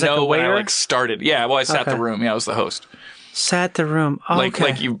for me to As like a know when I waiter? started. Yeah, well, I sat Okay. the room. Yeah, I was the host. Sat the room. Oh, okay.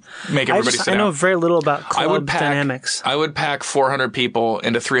 Like you make everybody sit I know down. very little about I would club pack dynamics. I would pack 400 people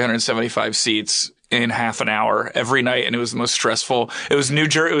into 375 seats in half an hour every night, and it was the most stressful. It was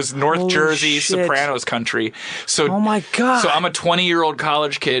It was North Holy Jersey, shit. Sopranos country. So, Oh my God. So I'm a 20-year-old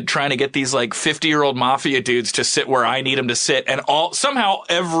college kid trying to get these like 50-year-old mafia dudes to sit where I need them to sit, and somehow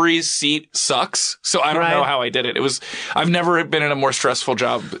every seat sucks. So I don't know Right. how I did it. I've never been in a more stressful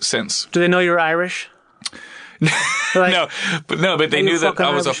job since. Do they know you're Irish? Like, But they you knew that fucking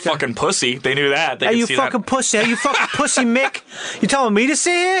I was a Irish guy? fucking pussy. They knew that. They Hey, could you see fucking that. pussy. Hey, you fucking pussy, Mick. You telling me to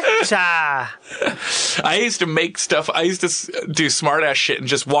sit here? Ah. I used to make stuff. I used to do smart ass shit and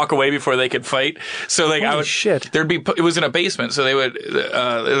just walk away before they could fight. So like I Holy would shit. There'd be it was in a basement, so they would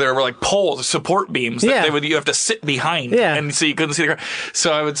there were like poles, support beams that Yeah. you have to sit behind, Yeah. and so you couldn't see the car.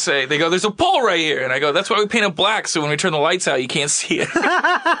 So I would say they go, "There's a pole right here," and I go, "That's why we paint it black, so when we turn the lights out, you can't see it."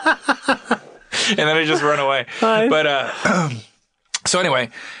 And then I just run away. Hi. But so anyway.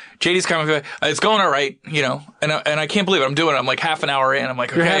 JD's Comedy Cafe, it's going all right, and I can't believe it. I'm doing it. I'm like half an hour in. I'm like,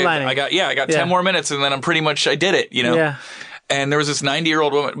 You're okay, headlining. I got Yeah. 10 more minutes, and then I'm pretty much, I did it, Yeah. And there was this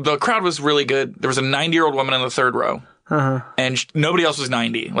 90-year-old woman. The crowd was really good. There was a 90-year-old woman in the third row, and nobody else was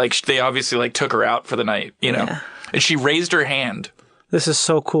 90. Like they obviously like took her out for the night, Yeah. And she raised her hand. This is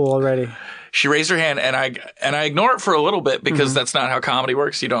so cool already. She raised her hand, and I ignore it for a little bit because that's not how comedy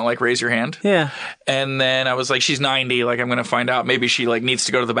works. You don't like raise your hand. Yeah. And then I was like, she's 90. Like I'm going to find out. Maybe she like needs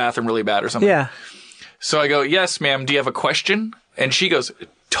to go to the bathroom really bad or something. Yeah. So I go, yes, ma'am. Do you have a question? And she goes,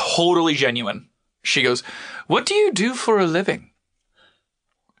 totally genuine. She goes, what do you do for a living?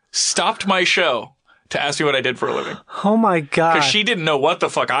 Stopped my show to ask me what I did for a living. Oh my God. Because she didn't know what the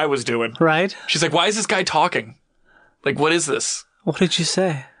fuck I was doing. Right? She's like, why is this guy talking? Like, what is this? What did you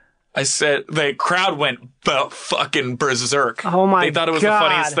say? I said, the crowd went fucking berserk. Oh my God. They thought it was the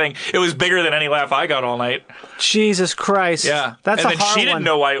funniest thing. It was bigger than any laugh I got all night. Jesus Christ. Yeah. That's and a then hard she didn't one.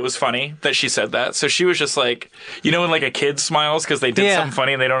 know why it was funny that she said that. So she was just like, you know when like a kid smiles because they did something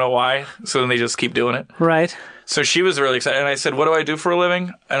funny and they don't know why? So then they just keep doing it. Right. So she was really excited. And I said, what do I do for a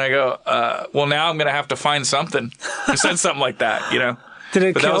living? And I go, well, now I'm going to have to find something. I said something like that, you know. Did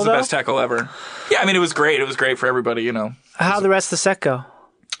it But kill, that was the though? best tackle ever. Yeah, I mean, it was great. It was great for everybody, you know. How'd the rest of the set go?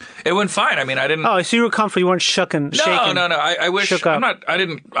 It went fine. I mean, I didn't. Oh, so you were comfortable. You weren't shaking. No. I wish. Shook up. I'm not. I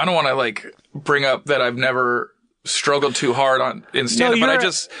don't want to like bring up that I've never struggled too hard in stand up, but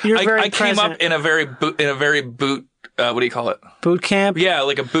I came up in a very boot. What do you call it? Boot camp? Yeah,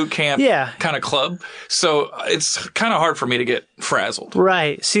 like a boot camp Yeah. kind of club. So it's kind of hard for me to get frazzled.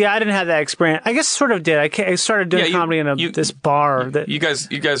 Right. See, I didn't have that experience. I guess sort of did. I started doing comedy in this bar. You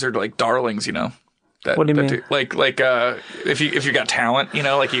guys are like darlings, you know. What do you mean? Like if you got talent, you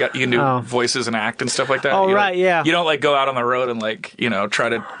know, like you can do voices and act and stuff like that. Oh, you right, yeah. You don't like go out on the road and like, you know, try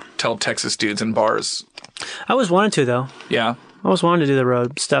to tell Texas dudes in bars. I always wanted to, though. Yeah. I always wanted to do the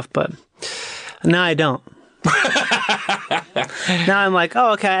road stuff, but now I don't. Now I'm like,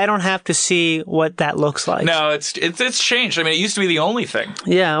 oh, okay, I don't have to see what that looks like. No, it's changed. I mean, it used to be the only thing.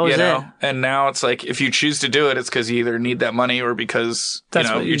 Yeah, that was it. And now it's like if you choose to do it, it's because you either need that money or because That's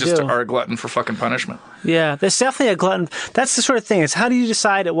what you just do. are a glutton for fucking punishment. Yeah, there's definitely a glutton. That's the sort of thing. Is how do you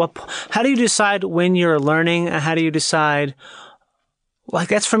decide how do you decide when you're learning, and how do you decide? Like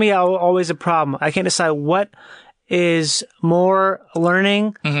that's for me always a problem. I can't decide what is more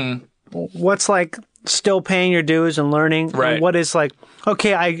learning. Mm-hmm. What's like still paying your dues and learning. Right. And what is like,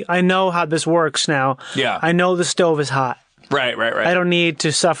 okay, I know how this works now. Yeah. I know the stove is hot. Right. I don't need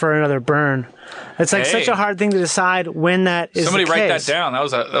to suffer another burn. It's like such a hard thing to decide when that is Somebody the write case. that down. That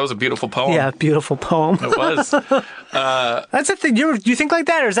was a beautiful poem. Yeah, beautiful poem. It was. That's the thing. Do you think like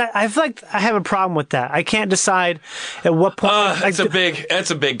that, or is that? I feel like I have a problem with that. I can't decide at what point. That's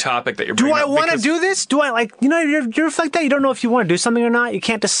a big topic that you're do bringing I up want to because- do this? Do I like you're like that? You don't know if you want to do something or not. You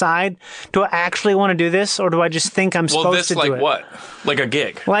can't decide. Do I actually want to do this, or do I just think I'm supposed to do it? What? Like a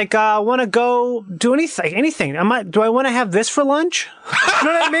gig? Like want to go do anything? Do I want to have this for lunch? You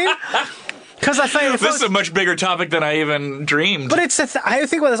know what I mean? Because I find This is a much bigger topic than I even dreamed. But it's I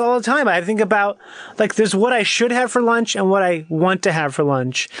think about this all the time. I think about like there's what I should have for lunch and what I want to have for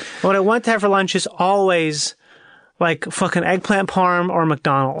lunch. And what I want to have for lunch is always like fucking eggplant parm or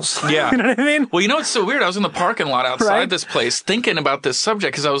McDonald's. Yeah. You know what I mean? Well, you know what's so weird? I was in the parking lot outside Right. this place thinking about this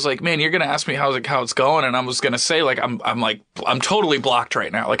subject because I was like, man, you're going to ask me how it's going. And I was going to say, like, I'm totally blocked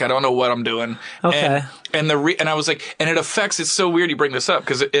right now. Like, I don't know what I'm doing. Okay. And I was like, and it's so weird you bring this up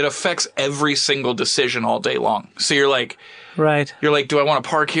because it affects every single decision all day long. So you're like, Right. do I want to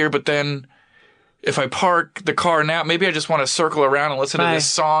park here? But then if I park the car now, maybe I just want to circle around and listen to this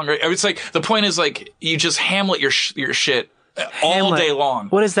song. Or it's like, the point is like, you just Hamlet your shit all Hamlet. day long.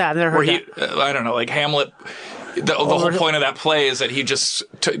 What is that? I've never heard that. I don't know, like Hamlet, the whole point of that play is that he just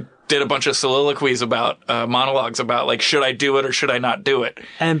did a bunch of soliloquies about, monologues about like, should I do it or should I not do it?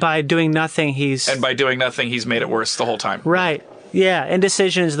 And by doing nothing, he's made it worse the whole time. right. Yeah.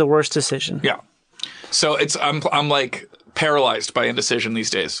 Indecision is the worst decision Yeah. So I'm like paralyzed by indecision these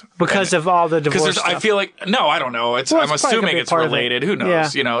days. because of all the divorce Because stuff. I feel like, no, I don't know. Well, I'm it's probably assuming gonna be it's part of it. related. Who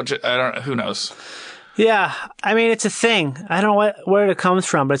knows? Yeah. You know, who knows? Yeah. I mean, it's a thing. I don't know where it comes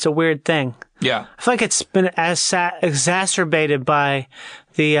from, but it's a weird thing. Yeah. I feel like it's been exacerbated by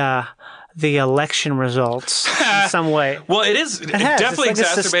the election results in some way. Well, it is definitely It's like a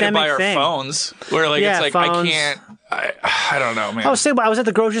exacerbated by systemic our thing. phones, where like Yeah, it's like phones. I don't know, man. I was at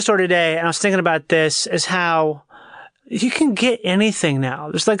the grocery store today, and I was thinking about this: is how you can get anything now.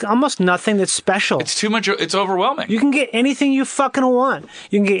 There's like almost nothing that's special. It's too much. It's overwhelming. You can get anything you fucking want.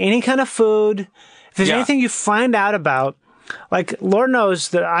 You can get any kind of food. If there's Yeah. anything you find out about, like Lord knows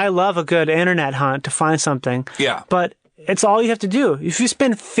that I love a good internet hunt to find something. Yeah. But it's all you have to do. If you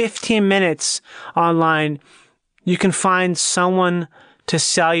spend 15 minutes online, you can find someone to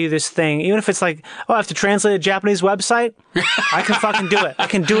sell you this thing. Even if it's like, oh, I have to translate a Japanese website. I can fucking do it. I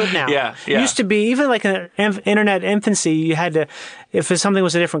can do it now. Yeah. It used to be, even like in internet infancy, you had to, if something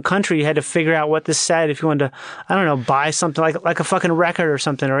was a different country, you had to figure out what this said if you wanted to, I don't know, buy something like a fucking record or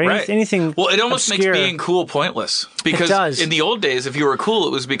something or Right. anything. Well, it almost obscure. makes being cool pointless because does. in the old days, if you were cool,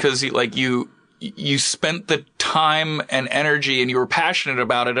 it was because you spent the time and energy and you were passionate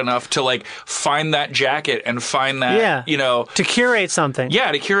about it enough to like find that jacket and find that, to curate something.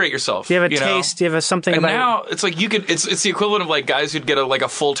 Yeah, to curate yourself. Do you have a taste? Do you have something And about now it's like it's the equivalent of like guys who'd get a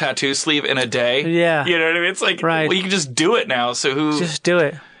full tattoo sleeve in a day. Yeah. You know what I mean? It's like, Right. well, you can just do it now. So Just do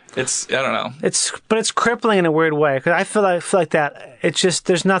it. It's I don't know. But it's crippling in a weird way because I feel like that. It's just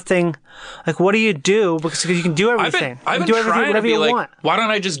there's nothing. Like, what do you do? Because you can do everything. I've been you can do trying to be like, want. why don't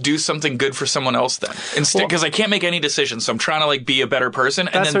I just do something good for someone else then? Instead, because I can't make any decisions, so I'm trying to like be a better person,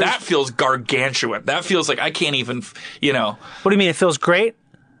 and then that feels gargantuan. That feels like I can't even, What do you mean? It feels great.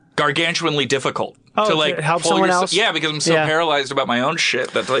 Gargantuanly difficult to like help someone else. Yeah, because I'm so paralyzed about my own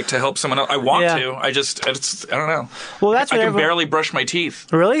shit that like to help someone else. I want to. I don't know. Well, that's I what can barely brush my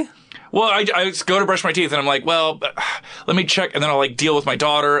teeth. Really? Well, I go to brush my teeth and I'm like, well, let me check, and then I'll like deal with my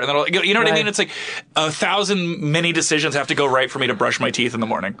daughter, and then I'll, you know what I mean? It's like 1,000 mini decisions have to go right for me to brush my teeth in the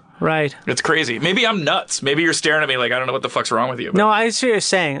morning. Right. It's crazy. Maybe I'm nuts. Maybe you're staring at me like I don't know what the fuck's wrong with you. No, I see what you're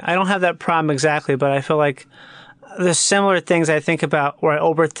saying. I don't have that problem exactly, but I feel like there's similar things I think about where I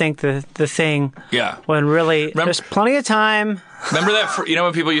overthink the thing. Yeah. When really there's plenty of time. Remember that?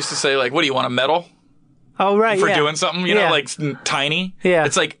 When people used to say like, "What do you want, a medal?" Oh, right. For doing something, you know, like tiny. Yeah.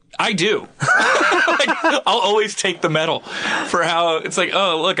 It's like, I do. Like, I'll always take the medal for how it's like,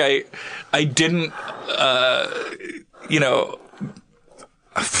 oh, look, I didn't, I don't know.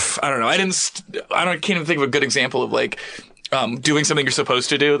 Can't even think of a good example of like, doing something you're supposed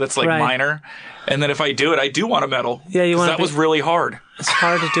to do that's like minor. And then if I do it, I do want a medal. Yeah, you want that was really hard. It's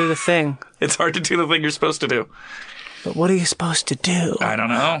hard to do the thing. It's hard to do the thing you're supposed to do. But what are you supposed to do? I don't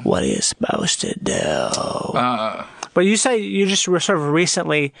know. What are you supposed to do? But you say you just sort of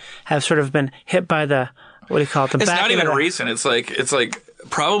recently have sort of been hit by the, what do you call it? It's not even recent. It's like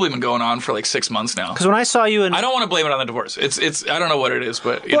probably been going on for like 6 months now. Because when I saw you I don't want to blame it on the divorce. It's I don't know what it is,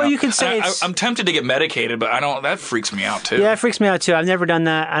 but you can say I'm tempted to get medicated, but that freaks me out too. Yeah, it freaks me out too. I've never done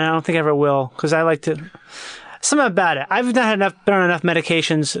that, and I don't think I ever will, because I like to. Something about it. I've been on enough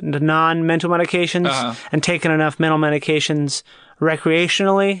medications, non-mental medications, and taken enough mental medications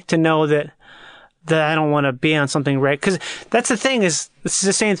recreationally to know that I don't want to be on something because that's the thing is this is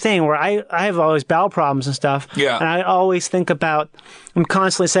the same thing where I have always bowel problems and stuff. Yeah. And I always think about, I'm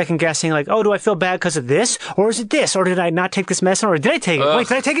constantly second guessing like, oh, do I feel bad because of this? Or is it this? Or did I not take this medicine? Or did I take it? Wait,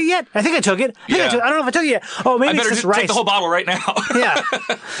 did I take it yet? I think I took it. I don't know if I took it yet. Oh, maybe it's just rice. Take the whole bottle right now. Yeah.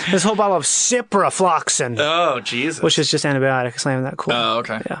 This whole bottle of ciprofloxacin. Oh, Jesus. Which is just antibiotic. It's not even that cool. Oh,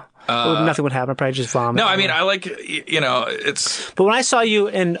 okay. Yeah. Nothing would happen. I'd probably just vomit. No, I mean, I like, it's... But when I saw you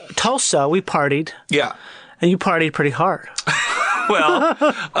in Tulsa, we partied. Yeah. And you partied pretty hard. Well,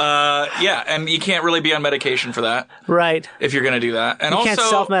 yeah, and you can't really be on medication for that. Right. If you're going to do that. And you can't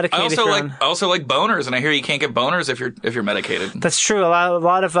self-medicate. I also like boners, and I hear you can't get boners if you're medicated. That's true. A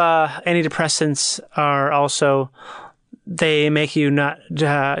lot of antidepressants are also, they make you not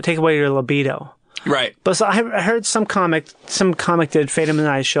take away your libido. Right. But so I heard some comic did Fatum and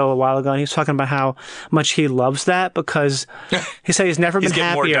I show a while ago, and he was talking about how much he loves that because he said he's never been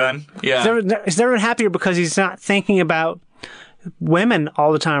happier. He's getting more done. Yeah. He's never been happier because he's not thinking about women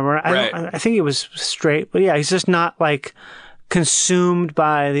all the time. I think he was straight, but yeah, he's just not like consumed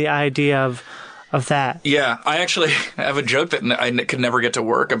by the idea of that. Yeah, I actually have a joke that I could never get to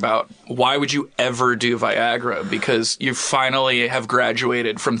work about why would you ever do Viagra? Because you finally have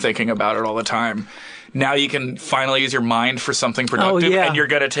graduated from thinking about it all the time. Now you can finally use your mind for something productive, and you're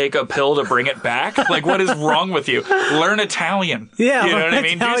going to take a pill to bring it back? Like, what is wrong with you? Learn Italian. Yeah, you know what I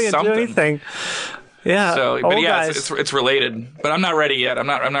mean? Italian, do something. Do anything. Yeah. So, but yeah, it's related. But I'm not ready yet. I'm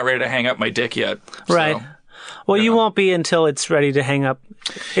not ready to hang up my dick yet. Right. So. Well, you won't be until it's ready to hang up.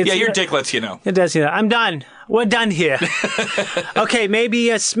 Yeah, your dick lets you know. It does, I'm done. We're done here. Okay,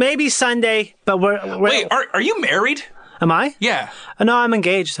 maybe Sunday, but we're Wait, are you married? Am I? Yeah. No, I'm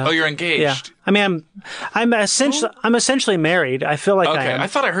engaged. Though. Oh, you're engaged. Yeah. I mean, I'm essentially married. I feel like I am. I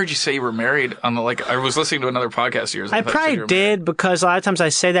thought I heard you say you were married on the I was listening to another podcast of yours. I probably did because a lot of times I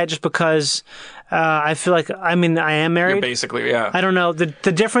say that just because I feel like I am married. You're basically, yeah. I don't know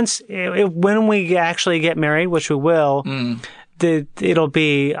the difference when we actually get married, which we will. It'll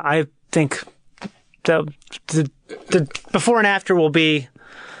be, I think, the before and after will be.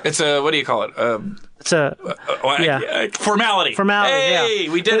 It's a, what do you call it? It's a formality. Formality. Hey,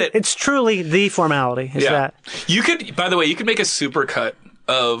 we did it. It's truly the formality. Is that you could? By the way, you could make a supercut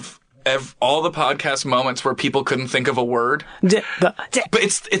of all the podcast moments where people couldn't think of a word. But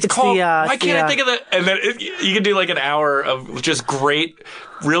it's called. Why can't I think of it? And then you can do like an hour of just great,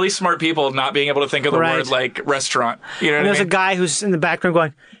 really smart people not being able to think of the word like restaurant. You know what I mean? There's a guy who's in the background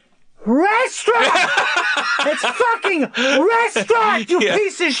going, restaurant! It's fucking restaurant, you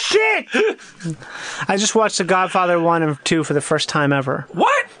piece of shit! I just watched The Godfather 1 and 2 for the first time ever.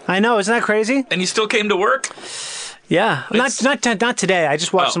 What? I know, isn't that crazy? And you still came to work? Yeah. Not today. I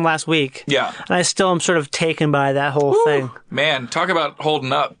just watched them last week. Yeah. And I still am sort of taken by that whole thing. Man, talk about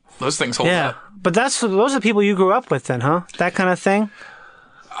holding up. Those things hold up. But those are the people you grew up with then, huh? That kind of thing?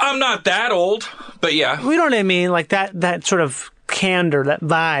 I'm not that old, but yeah. We know what I mean, like that sort of candor, that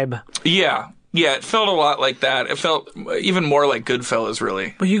vibe. Yeah. Yeah, it felt a lot like that. It felt even more like Goodfellas,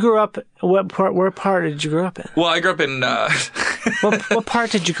 really. But you grew up, where part did you grow up in? Well, I grew up in... What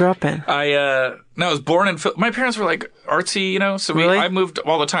part did you grow up in? I was born in... My parents were, like, artsy, you know, so Really? I moved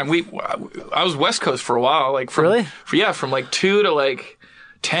all the time. I was West Coast for a while, like, from... Really? From, like, 2 to, like,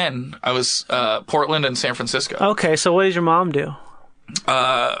 10, I was Portland and San Francisco. Okay, so what did your mom do?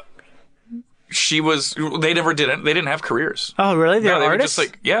 She was... They didn't have careers. Oh, really? They're They were artists? just,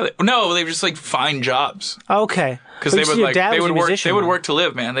 like... Yeah, they were just, like, fine jobs. Okay. Because But they you would, see, your like... dad They was would a work... musician, They would though. work to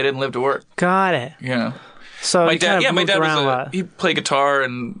live, man. They didn't live to work. Got it. Yeah. So My you dad, kind of my moved dad around a was lot. he played guitar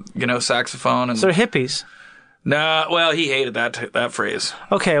and saxophone and. So they're hippies. Nah, well, he hated that phrase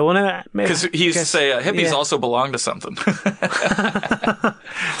Okay, well, then because he used to say hippies also belong to something.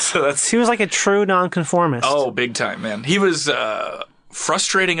 So that's He was like a true nonconformist. big time, man. He was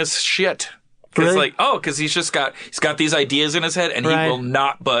frustrating as shit. Because Really? because he's got these ideas in his head and Right. he will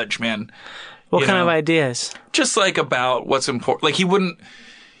not budge, man. What you kind know? of ideas? Just like about what's important. Like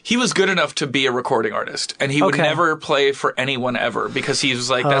he was good enough to be a recording artist, and he would Okay. never play for anyone ever because he was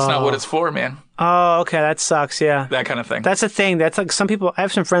like, that's not what it's for, man. Oh, okay, that sucks, yeah. That kind of thing. That's a thing. That's like some people, I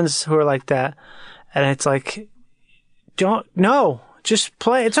have some friends who are like that, and it's like, just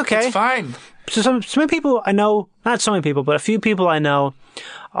play. It's okay. It's fine. So so many people I know, not so many people, but a few people I know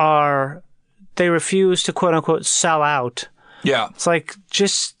they refuse to quote unquote sell out. Yeah. It's like,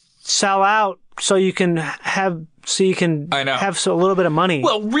 just sell out so you can have I know. have a little bit of money.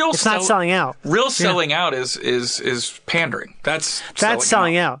 Well, it's not selling out. Real selling out is pandering. That's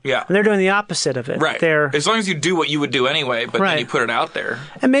Selling out. Yeah. And they're doing the opposite of it. Right. As long as you do what you would do anyway, but Right. then you put it out there.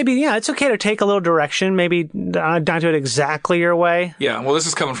 And maybe, it's okay to take a little direction. Maybe not do it exactly your way. Yeah. Well, this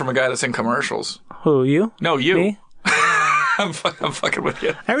is coming from a guy that's in commercials. Who, you? No, you. Me? I'm fucking with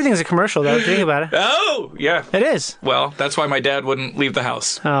you. Everything's a commercial, though. Think about it. Oh, yeah. It is. Well, that's why my dad wouldn't leave the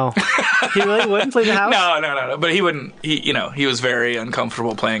house. Oh. He really wouldn't leave the house? No. But he wouldn't. He was very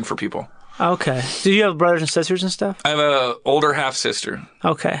uncomfortable playing for people. Okay. Do you have brothers and sisters and stuff? I have a older half sister.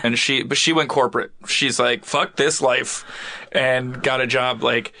 Okay. And she went corporate. She's like, fuck this life, and got a job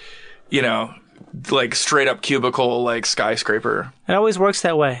like straight up cubicle, like skyscraper. It always works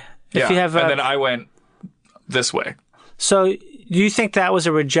that way. If you have and then I went this way. So, do you think that was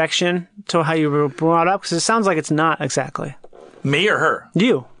a rejection to how you were brought up? Because it sounds like it's not exactly. Me or her?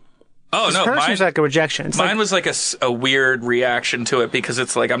 You. Oh, no. Her Mine, seems like a rejection. It's mine was like a weird reaction to it because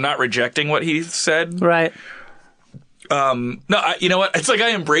it's like I'm not rejecting what he said. right. No, you know what? It's like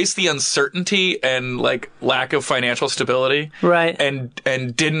I embraced the uncertainty and like lack of financial stability. Right. And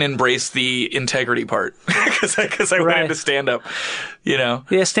didn't embrace the integrity part because I went Right. into stand up,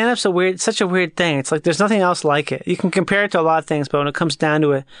 Yeah, stand-up's such a weird thing. It's like there's nothing else like it. You can compare it to a lot of things, but when it comes down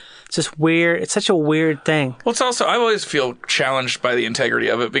to it, it's just weird. It's such a weird thing. Well, it's also, I always feel challenged by the integrity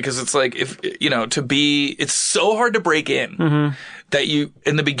of it because it's like, it's so hard to break in that you,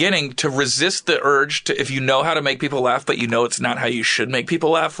 in the beginning, to resist the urge if you know how to make people laugh, but you know it's not how you should make people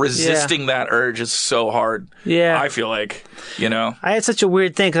laugh, resisting that urge is so hard. Yeah. I feel like, I had such a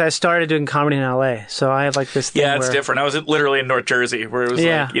weird thing because I started doing comedy in LA, so I have like this thing Yeah, it's where, different. I was literally in North Jersey where it was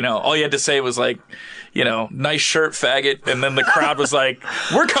like, all you had to say was like, nice shirt, faggot. And then the crowd was like,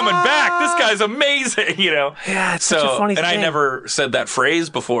 we're coming back. This guy's amazing, Yeah, it's such a funny and thing. I never said that phrase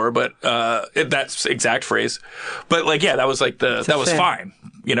before, but that exact phrase. But like, that was like that was thing. fine.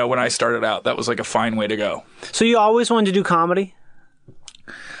 When I started out, that was like a fine way to go. So you always wanted to do comedy?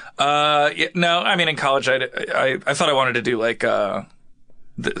 No, I mean, in college, I thought I wanted to do like, I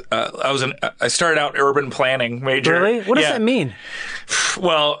started out urban planning major. Really? What does that mean?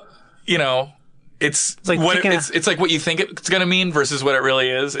 Well, it's like it's like what you think it's going to mean versus what it really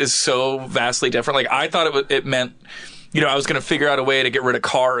is so vastly different. Like I thought it meant, I was going to figure out a way to get rid of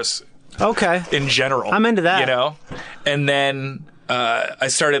cars Okay. in general. I'm into that. And then I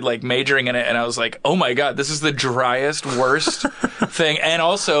started like majoring in it, and I was like, oh my god, this is the driest, worst thing. And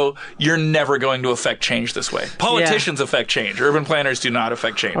also, you're never going to affect change this way. Politicians affect change. Urban planners do not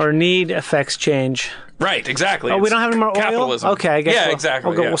affect change. Or need affects change. Right, exactly. Oh, we don't have any more oil? Capitalism. Okay, I guess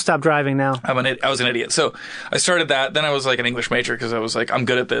exactly. We'll stop driving now. I was an idiot. So I started that. Then I was like an English major because I was like, I'm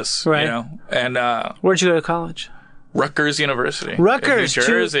good at this. Right. And Where'd you go to college? Rutgers University. Rutgers, in New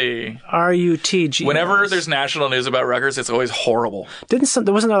Jersey. RUTG. Whenever there's national news about Rutgers, it's always horrible. Wasn't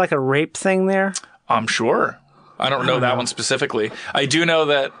there like a rape thing there? I'm sure. I don't know that one specifically. I do know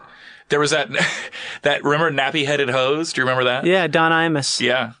that there was that remember Nappy Headed Hose? Do you remember that? Yeah, Don Imus.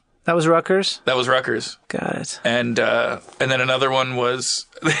 Yeah. That was Rutgers? That was Rutgers. Got it. And then another one was,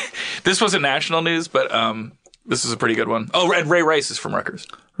 this wasn't national news, but This is a pretty good one. Oh, and Ray Rice is from Rutgers.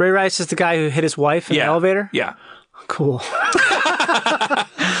 Ray Rice is the guy who hit his wife in the elevator? Yeah. Cool.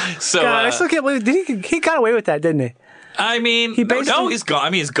 So God, I still can't believe he got away with that, didn't he? I mean, he's gone. I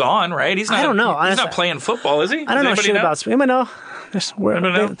mean, he's gone, right? He's not. I don't know. He's not playing football, is he? I don't know shit about. Anybody know?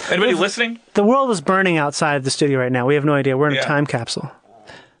 Anybody listening? The world is burning outside of the studio right now. We have no idea. We're in a time capsule.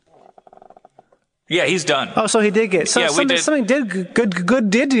 Yeah, he's done. Oh, so he did get something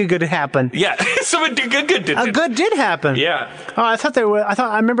good happen. Yeah, something good did. Good did happen. Yeah. Oh,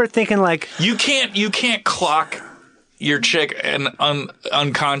 I remember thinking like you can't clock your chick and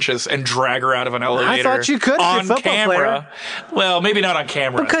unconscious and drag her out of an elevator. I thought you could on camera. Player. Well, maybe not on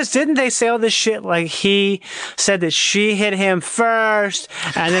camera. Because didn't they say all this shit like he said that she hit him first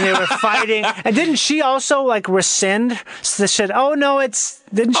and then they were fighting and didn't she also like rescind the shit? Oh no,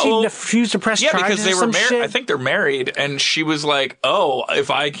 didn't she refuse to press charges? Yeah, because they were married. Shit? I think they're married, and she was like, "Oh, if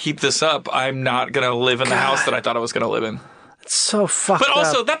I keep this up, I'm not gonna live in the house that I thought I was gonna live in." It's so fucked up. But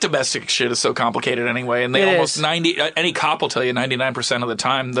also, that domestic shit is so complicated anyway, and any cop will tell you 99% of the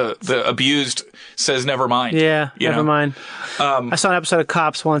time the abused says never mind. Yeah, never mind. I saw an episode of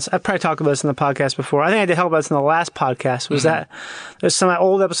Cops once. I probably talked about this in the podcast before. I think I did talk about this in the last podcast. Was that there's some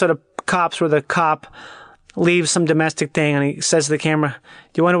old episode of Cops where the cop leaves some domestic thing and he says to the camera,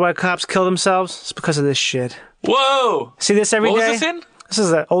 "Do you wonder why cops kill themselves? It's because of this shit." Whoa! See this every day? What was this in? This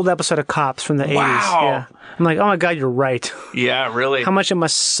is an old episode of Cops from the 80s. Yeah. I'm like, oh my God, you're right. Yeah, really. How much it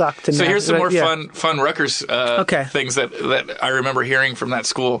must suck to know. So here's some more fun Rutgers things that I remember hearing from that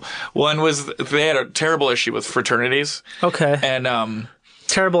school. One was they had a terrible issue with fraternities. Okay. And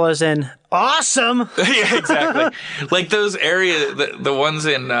terrible as in awesome. Yeah, exactly. Like those areas, the ones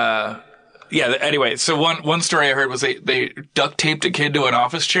in anyway, so one story I heard was they duct taped a kid to an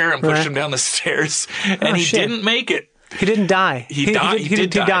office chair and pushed him down the stairs, and he didn't make it. He didn't die. He died. He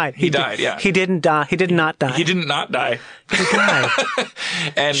died. He died. Yeah. He didn't die. He did not die. He did not die. He died.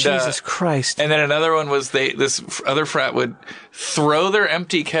 And Jesus Christ. And then another one was this other frat would throw their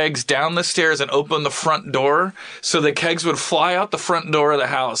empty kegs down the stairs and open the front door, so the kegs would fly out the front door of the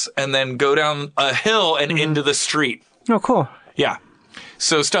house and then go down a hill and into the street. Oh, cool. Yeah.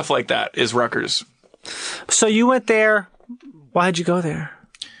 So stuff like that is Rutgers. So you went there. Why'd you go there?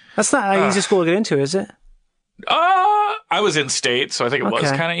 That's not an easy school to get into, is it? I was in state, so I think it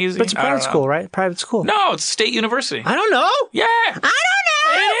was kind of easy. But it's a private school, right? Private school. No, it's State University. I don't know. Yeah. I don't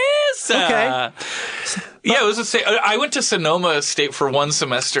know. It is. Okay. Yeah, it was a state. I went to Sonoma State for one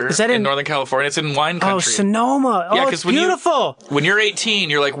semester. Is that in Northern California? It's in wine country. Oh, Sonoma. Oh, yeah, it's beautiful. When you're 18,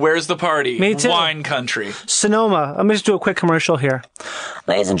 you're like, where's the party? Me too. Wine country. Sonoma. Let me just do a quick commercial here.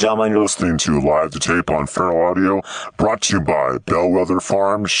 Ladies and gentlemen, You're listening to Live to Tape on Feral Audio, brought to you by Bellwether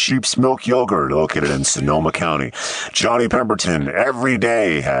Farms Sheep's Milk Yogurt, located in Sonoma County. Johnny Pemberton every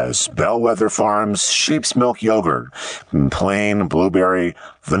day has Bellwether Farms Sheep's Milk Yogurt, plain blueberry,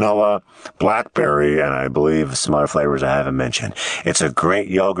 vanilla, blackberry, and I believe some other flavors I haven't mentioned. It's a great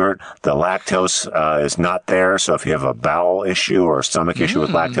yogurt. The lactose is not there, so if you have a bowel issue or a stomach issue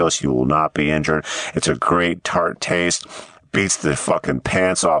with lactose, you will not be injured. It's a great tart taste. Beats the fucking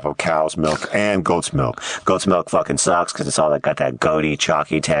pants off of cow's milk and goat's milk. Goat's milk fucking sucks because it's all got that goaty,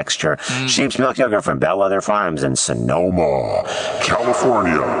 chalky texture. Sheep's milk yogurt from Bellwether Farms in Sonoma,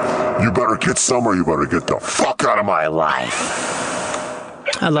 California. You better get some or you better get the fuck out of my life.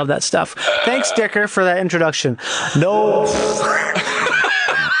 I love that stuff. Thanks, Dicker, for that introduction. No.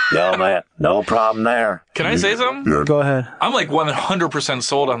 No, man. No problem there. Can I say something? Yeah. Go ahead. I'm like 100%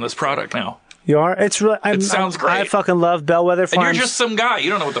 sold on this product now. You are? It's really. It sounds great. I fucking love Bellwether Farms. And you're just some guy. You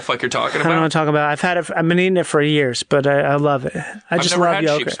don't know what the fuck you're talking I about. don't know what to talk about. I've been eating it for years, but I love it. I've never love had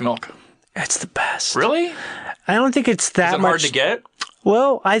yogurt. sheep's milk. It's the best. Really? I don't think it's that Is it much. hard to get?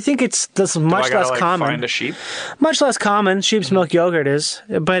 Well, I think it's much less common. Find a sheep? Much less common. Sheep's milk yogurt is,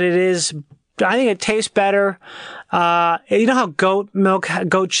 but it is. I think it tastes better. You know how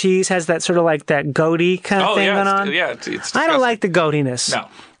goat cheese has that sort of like that goaty kind of thing going on? Yeah, it's I don't like the goatiness. No.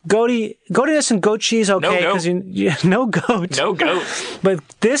 Goatiness and goat cheese, okay, because no goat. No goat. But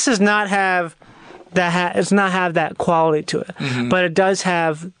this does not have that. It's not have that quality to it. Mm-hmm. But it does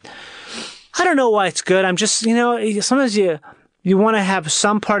have. I don't know why it's good. I'm just sometimes you want to have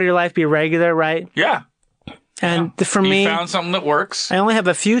some part of your life be regular, right? Yeah. And for me, you found something that works. I only have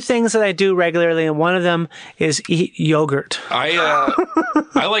a few things that I do regularly, and one of them is eat yogurt. I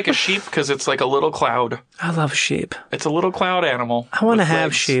like a sheep because it's like a little cloud. I love sheep. It's a little cloud animal. I want to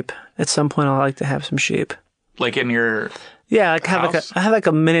have sheep. At some point, I'd like to have some sheep. Like in your Yeah, like house? I have like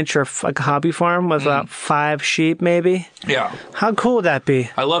a miniature, like a hobby farm with about 5 sheep, maybe. Yeah. How cool would that be?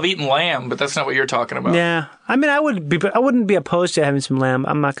 I love eating lamb, but that's not what you're talking about. Yeah, I mean, I wouldn't be opposed to having some lamb.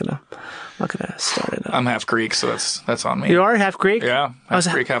 I'm not gonna start it up. I'm half Greek, so that's on me. You are half Greek? Yeah, half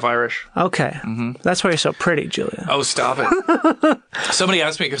Greek, half Irish. Okay, that's why you're so pretty, Julia. Oh, stop it. Somebody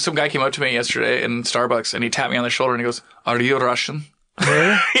asked me, some guy came up to me yesterday in Starbucks, and he tapped me on the shoulder, and he goes, "Are you Russian?"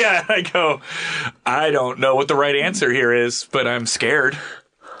 Really? Yeah, I go, I don't know what the right answer here is, but I'm scared.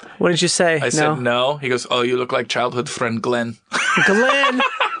 What did you say? I said no. He goes, "Oh, you look like childhood friend Glenn."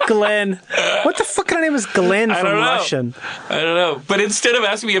 Glenn. What the fuck kind of name is Glenn from Russian? I don't know. But instead of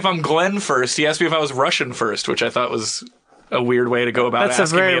asking me if I'm Glenn first, he asked me if I was Russian first, which I thought was a weird way to go about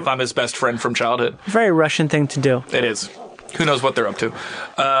asking me if I'm his best friend from childhood. Very Russian thing to do. It is. Who knows what they're up to?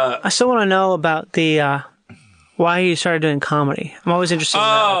 I still want to know about the why you started doing comedy. I'm always interested in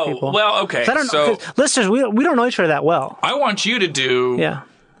that with people. Oh, well, okay. So, listeners, we don't know each other that well. I want you to do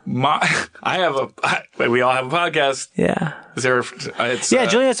we all have a podcast. Yeah. Is there?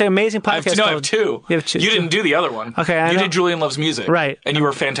 Julian has an amazing podcast. I have two. You have two. You didn't do the other one. Okay, you did Julian Loves Music, right? And you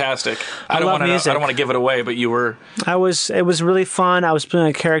were fantastic. I don't want to give it away, but you were. It was really fun. I was playing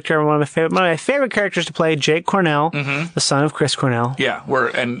a character, one of my favorite characters to play, Jake Cornell, the son of Chris Cornell. Yeah,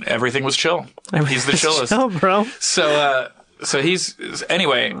 and everything was chill. He's the chillest, chill, bro. So he's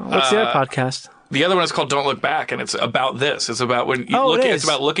anyway. What's the other podcast? The other one is called Don't Look Back, and it's about this. It's about when you it's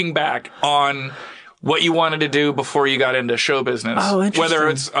about looking back on what you wanted to do before you got into show business. Oh, interesting. Whether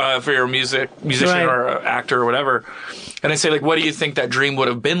it's for your musician or an actor or whatever. And I say, like, what do you think that dream would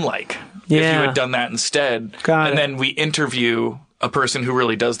have been like if you had done that instead? Then we interview a person who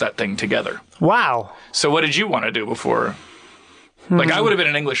really does that thing together. Wow. So what did you want to do before? Like, I would have been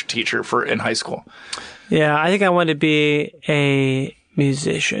an English teacher in high school. Yeah, I think I wanted to be a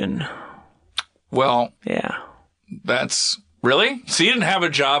musician. Well, yeah. That's really? So you didn't have a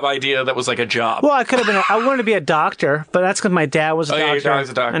job idea that was like a job? Well, I could have been. I wanted to be a doctor, but that's because my dad was a doctor. Yeah, your dad was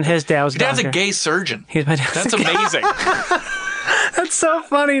a doctor. And his dad was a doctor. Your dad's a gay surgeon. My dad's That's amazing. That's so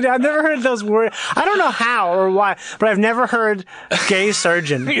funny. I've never heard those words. I don't know how or why, but I've never heard gay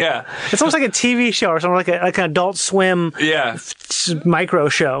surgeon. Yeah. It's almost like a TV show or something, like an Adult Swim micro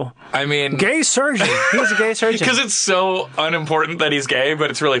show. I mean... Gay surgeon. He's a gay surgeon. Because it's so unimportant that he's gay,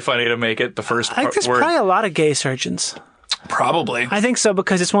 but it's really funny to make it the first word. There's probably a lot of gay surgeons. Probably. I think so,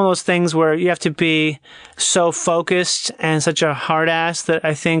 because it's one of those things where you have to be so focused and such a hard ass that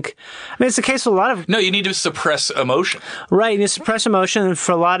I think, it's the case with a lot of... No, you need to suppress emotion. Right, you need to suppress emotion. And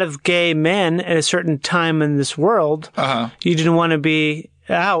for a lot of gay men at a certain time in this world, you didn't want to be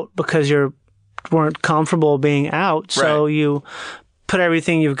out because you weren't comfortable being out. So you put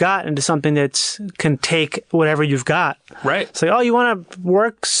everything you've got into something that can take whatever you've got. Right. It's like, oh, you want to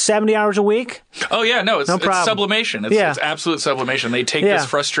work 70 hours a week? Oh, yeah. No, it's sublimation. It's absolute sublimation. They take this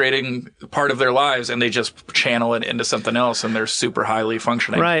frustrating part of their lives and they just channel it into something else, and they're super highly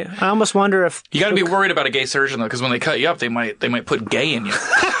functioning. Right. I almost wonder if... You got to be worried about a gay surgeon, though, because when they cut you up, they might put gay in you.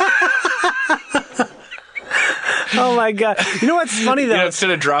 Oh my God. You know what's funny though?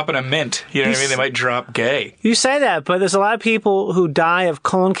 Instead of dropping a mint, you know what I mean? They might drop gay. You say that, but there's a lot of people who die of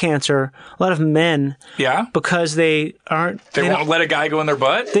colon cancer, a lot of men. Yeah? Because they aren't... They won't let a guy go in their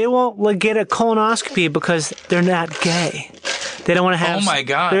butt? They won't get a colonoscopy because they're not gay. They don't want to have... Oh my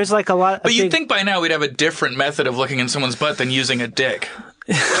God. There's like a lot... But you'd think by now we'd have a different method of looking in someone's butt than using a dick.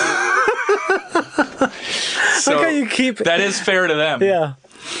 So look how you keep... That is fair to them. Yeah.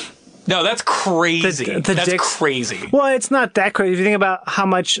 No, that's crazy. That's dicks, crazy. Well, it's not that crazy. If you think about how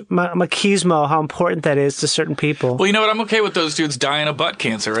much machismo, how important that is to certain people. Well, you know what? I'm okay with those dudes dying of butt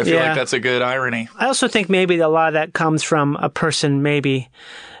cancer. I feel like that's a good irony. I also think maybe a lot of that comes from a person maybe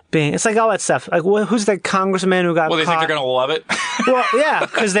being... It's like all that stuff. Like, who's the congressman who got Well, they caught? think they're going to love it? Well, yeah,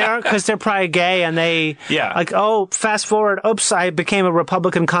 because they're probably gay and they... Yeah. Like, oh, fast forward. Oops, I became a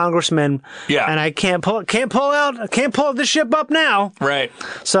Republican congressman. Yeah. And I can't pull this ship up now. Right.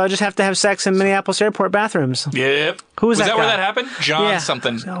 So I just have to have sex in Minneapolis airport bathrooms. Yep. Who was that guy? Where that happened? John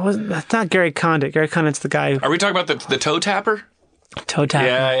something. No, that's not Gary Condit. Gary Condit's the guy who... Are we talking about the toe tapper? Toe tapper.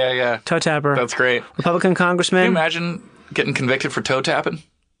 Yeah. Toe tapper. That's great. Republican congressman. Can you imagine getting convicted for toe tapping?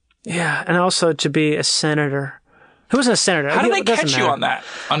 Yeah, and also to be a senator. Who was a senator? How did they catch you on that?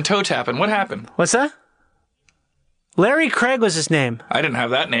 On toe tapping? What happened? What's that? Larry Craig was his name. I didn't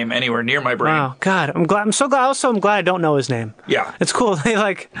have that name anywhere near my brain. Wow, God, I'm glad. I'm so glad. Also, I'm glad I don't know his name. Yeah. It's cool. They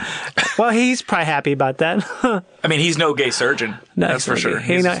well, he's probably happy about that. I mean, he's no gay surgeon. That's for sure.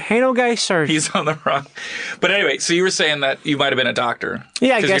 He no gay surgeon. He's on the wrong. But anyway, so you were saying that you might have been a doctor.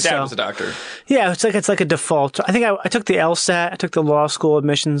 Yeah, I guess because your dad so. was a doctor. Yeah, it's like a default. I think I took the LSAT. I took the law school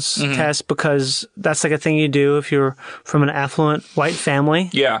admissions test because that's like a thing you do if you're from an affluent white family.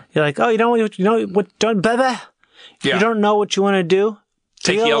 Yeah. You're like, oh, you know what, blah, blah. Yeah. You don't know what you want to do?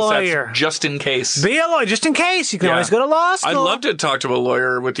 Take Be the a LSATs lawyer. just in case. Be a lawyer, just in case. You can always go to law school. I'd love to talk to a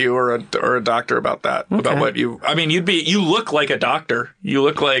lawyer with you or a doctor about that. Okay. About what you. I mean, you look like a doctor. You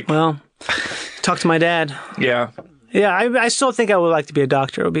look like. Well, talk to my dad. Yeah. Yeah, I still think I would like to be a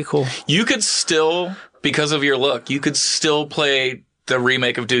doctor. It would be cool. You could still, because of your look, you could still play the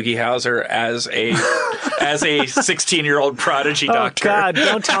remake of Doogie Howser as a 16-year-old prodigy doctor. Oh God,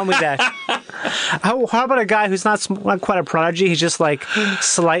 don't tell me that. How about a guy who's not quite a prodigy? He's just like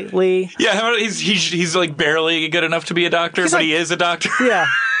slightly. Yeah, how about he's like barely good enough to be a doctor, but he is a doctor. Yeah.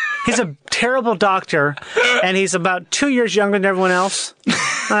 He's a terrible doctor, and he's about 2 years younger than everyone else.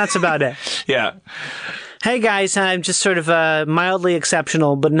 That's about it. Yeah. Hey guys, I'm just sort of mildly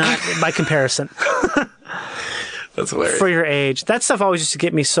exceptional, but not by comparison. That's hilarious. For your age. That stuff always used to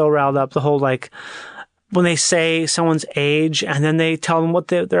get me so riled up. The whole when they say someone's age and then they tell them what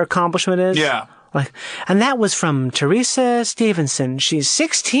their accomplishment is. Yeah. And that was from Teresa Stevenson. She's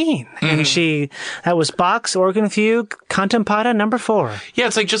 16. And that was box organ fugue contemplata number 4. Yeah,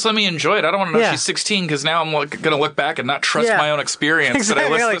 it's like, just let me enjoy it. I don't want to know Yeah. she's 16 because now I'm going to look back and not trust Yeah. my own experience.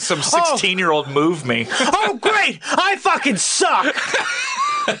 Exactly. That I let some 16-year-old move me. Oh, great! I fucking suck!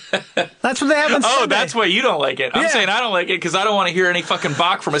 That's what they have on Oh, Sunday. that's why you don't like it. I'm Yeah. saying I don't like it because I don't want to hear any fucking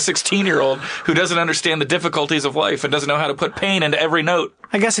Bach from a 16-year-old who doesn't understand the difficulties of life and doesn't know how to put pain into every note.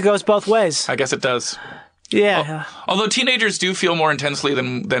 I guess it goes both ways. I guess it does. Yeah. Although teenagers do feel more intensely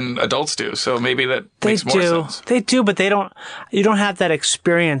than adults do, so maybe that makes more sense. They do, but you don't have that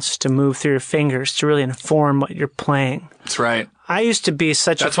experience to move through your fingers to really inform what you're playing. That's right. I used to be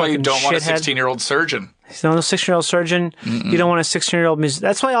such That's a why you fucking don't want a shithead. 16-year-old surgeon. You know, a 16-year-old surgeon, you don't want a 16-year-old musician.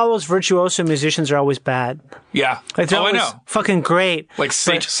 That's why all those virtuoso musicians are always bad. Yeah. Like, they're I always know. fucking great. Like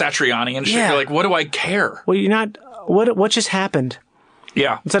Satriani and shit. Yeah. You're like, what do I care? Well, you're not. What just happened?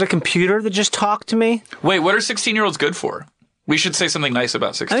 Yeah. Is that a computer that just talked to me? Wait, what are 16-year-olds good for? We should say something nice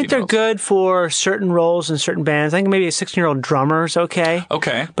about 16-year-olds. I think they're good for certain roles in certain bands. I think maybe a 16-year-old drummer is okay.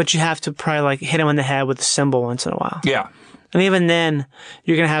 Okay. But you have to probably hit him in the head with a cymbal once in a while. Yeah. And even then,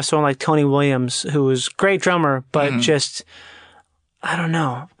 you're going to have someone like Tony Williams, who is a great drummer, but just, I don't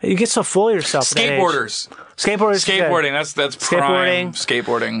know. You get so full of yourself. At that age. Skateboarders. Skateboarders. is good. Skateboarding. That's prime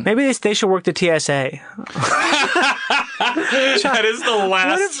skateboarding. Maybe they should work the TSA. That is the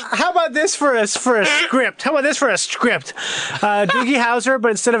last. How about this for a script? How about this for a script? Doogie Howser,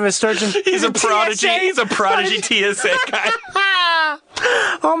 but instead of a surgeon, He's a prodigy. TSA. He's a prodigy TSA guy.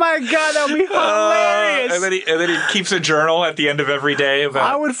 Oh my God, that would be hilarious. And then he keeps a journal at the end of every day about.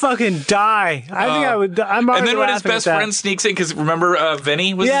 I would fucking die. I think I would. I'm already And then when his laughing best at that. friend sneaks in, because remember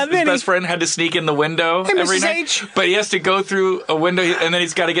Vinny was his Vinny. best friend, had to sneak in the window Hey, every Mrs. night. H. But he has to go through a window, and then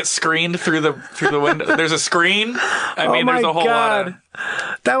he's got to get screened through the window. There's a screen. I mean, oh my there's a whole God. lot of.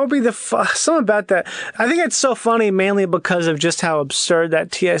 That would be something about that. I think it's so funny mainly because of just how absurd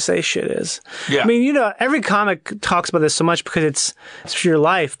that TSA shit is. Yeah. I mean, every comic talks about this so much because it's your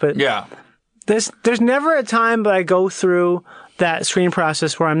life, but Yeah. there's never a time that I go through that screening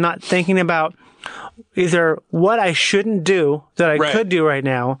process where I'm not thinking about either what I shouldn't do that I Right. could do right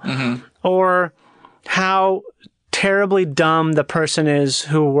now, or how terribly dumb the person is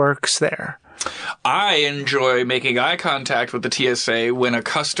who works there. I enjoy making eye contact with the TSA when a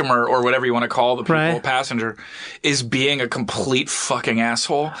customer, or whatever you want to call the people, Right. passenger, is being a complete fucking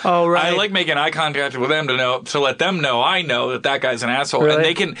asshole. Oh, right. I like making eye contact with them to let them know I know that guy's an asshole.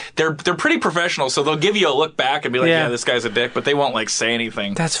 Really? And they're pretty professional, so they'll give you a look back and be like, Yeah. yeah, this guy's a dick, but they won't say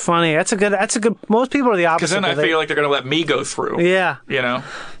anything. That's funny. That's a good. Most people are the opposite. Because then I but feel like they're going to let me go through. yeah. You know,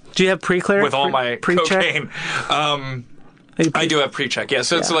 Do you have pre-clear? with all my pre-check? cocaine. I do have pre-check, yeah.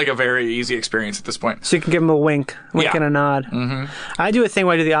 So it's like a very easy experience at this point. So you can give them a wink Yeah. and a nod. Mm-hmm. I do a thing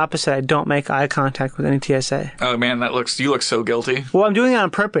where I do the opposite. I don't make eye contact with any TSA. Oh man, you look so guilty. Well, I'm doing it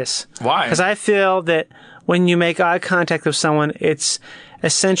on purpose. Why? Because I feel that when you make eye contact with someone, it's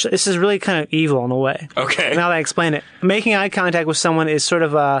essentially, this is really kind of evil in a way. Okay. Now that I explain it, making eye contact with someone is sort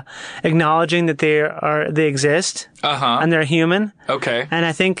of acknowledging that they exist Uh-huh. and they're human. Okay. And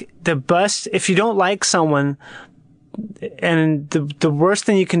I think if you don't like someone, the worst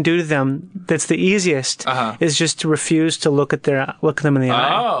thing you can do to them, that's the easiest, is just to refuse to look at them in the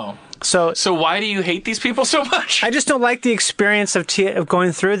eye. Oh. So why do you hate these people so much? I just don't like the experience of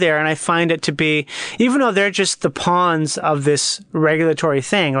going through there, and I find it to be, even though they're just the pawns of this regulatory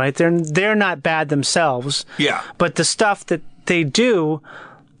thing, right? They're not bad themselves. Yeah. But the stuff that they do,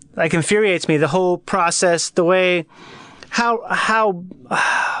 like, infuriates me. The whole process, the way, how.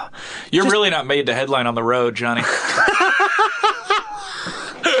 You're really not made to headline on the road, Johnny.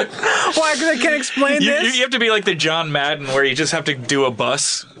 Why? Because I can't explain this. You have to be like the John Madden, where you just have to do a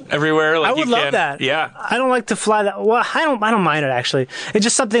bus everywhere. Like I would love that. Yeah. I don't like to fly that. Well, I don't mind it, actually. It's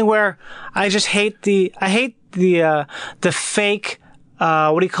just something where I just hate the fake,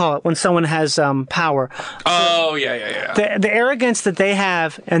 what do you call it? When someone has, power. Oh, yeah. The arrogance that they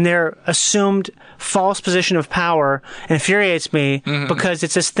have and their assumed false position of power infuriates me, because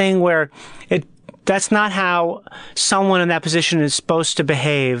it's this thing where that's not how someone in that position is supposed to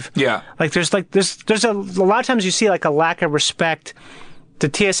behave. Yeah. Like there's a lot of times you see like a lack of respect. The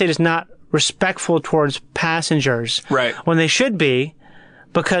TSA is not respectful towards passengers. Right. When they should be,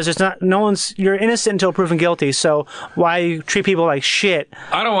 because you're innocent until proven guilty. So why you treat people like shit?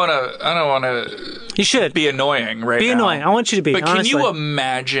 I don't want to. You should be annoying, right? Be now. annoying. I want you to be. But honestly. Can you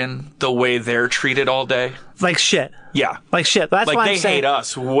imagine the way they're treated all day? Like shit. Yeah. Like shit. That's like why they I'm saying, hate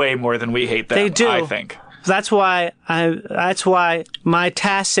us way more than we hate them. They do. I think. That's why my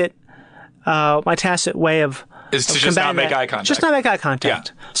tacit way of is to just not make eye contact. Just not make eye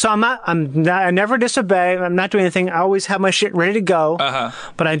contact. Yeah. So I never disobey. I'm not doing anything. I always have my shit ready to go.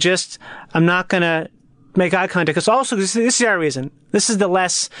 But I'm not gonna make eye contact. Because also, this is our reason. This is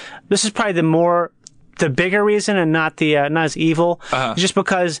probably the bigger reason, and not as evil. Just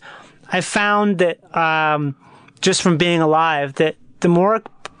because I found that, just from being alive, that the more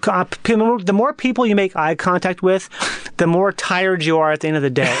people you make eye contact with, the more tired you are at the end of the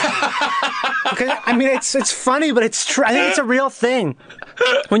day. Okay? I mean, it's funny, but it's true. I think it's a real thing.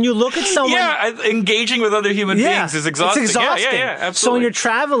 When you look at someone... Yeah, engaging with other human beings is exhausting. It's exhausting. Yeah, absolutely. So when you're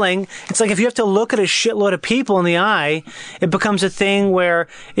traveling, it's like if you have to look at a shitload of people in the eye, it becomes a thing where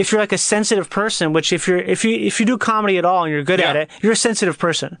if you're like a sensitive person, which if you do comedy at all and you're good at it, you're a sensitive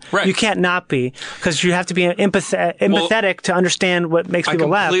person. Right. You can't not be, because you have to be empathetic to understand what makes people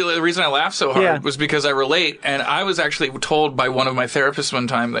laugh. The reason I laugh so hard was because I relate, and I was actually told by one of my therapists one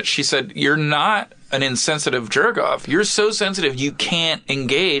time that she said, "You're not an insensitive jerk-off. You're so sensitive you can't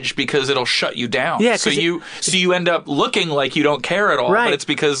engage because it'll shut you down." Yeah, so you end up looking like you don't care at all. Right. But it's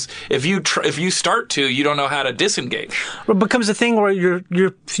because if you start to, you don't know how to disengage. It becomes a thing where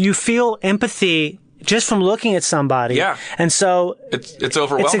you feel empathy just from looking at somebody. Yeah. And so it's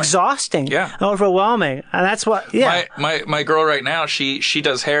overwhelming. It's exhausting. Yeah. Overwhelming. And that's what, My girl right now, she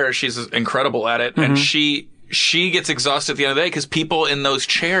does hair. She's incredible at it. And she gets exhausted at the end of the day because people in those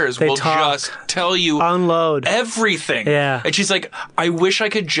chairs will just tell you unload everything. Yeah. And she's like, I wish I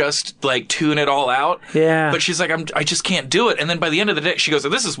could just like tune it all out. Yeah. But she's like, I just can't do it. And then by the end of the day, she goes,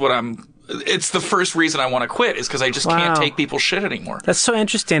 it's the first reason I want to quit is because I just can't take people's shit anymore. That's so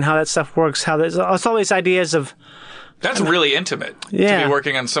interesting how that stuff works. How it's all these ideas of... That's really intimate to be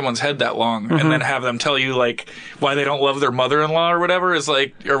working on someone's head that long and then have them tell you like why they don't love their mother-in-law or whatever is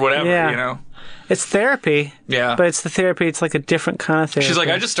like, or whatever, you know? It's therapy. Yeah. But it's the therapy. It's like a different kind of therapy. She's like,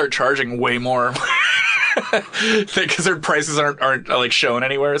 I just start charging way more because her prices aren't like shown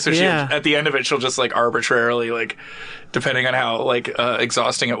anywhere. So she, at the end of it, she'll just like arbitrarily, like, depending on how like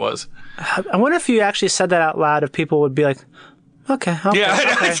exhausting it was. I wonder if you actually said that out loud, if people would be like, okay.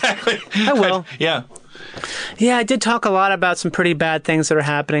 Yeah, exactly. I will. Yeah. Yeah, I did talk a lot about some pretty bad things that are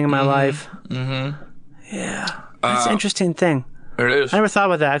happening in my life. Mm-hmm. Yeah. That's an interesting thing. It is. I never thought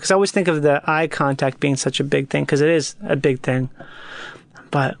about that, because I always think of the eye contact being such a big thing, because it is a big thing.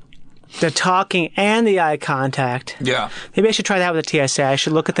 But the talking and the eye contact. Yeah. Maybe I should try that with the TSA. I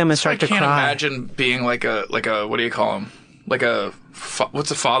should look at them and start to cry. I can't imagine being like a what do you call them? Like a what's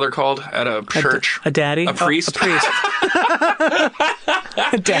a father called at a church? A daddy? A priest? A priest.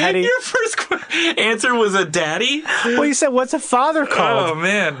 A daddy. Your first answer was a daddy? Well, you said, what's a father called? Oh,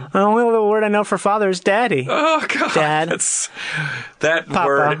 man. The only other word I know for father is daddy. Oh, God. Dad.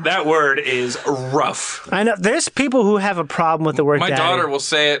 That word is rough. I know. There's people who have a problem with the word daddy. My daughter will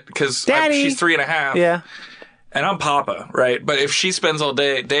say it because she's 3.5. Yeah. And I'm Papa, right? But if she spends all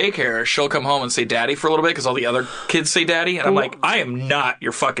day at daycare, she'll come home and say daddy for a little bit because all the other kids say daddy. And I'm like, I am not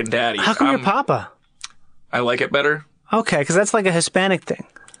your fucking daddy. How come you're Papa? I like it better. Okay, because that's like a Hispanic thing.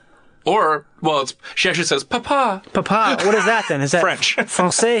 Or, well, she actually says Papa. Papa. What is that then? Is that French?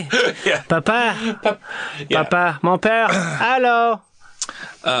 Français? Yeah. Papa. Papa. Mon père. Allô.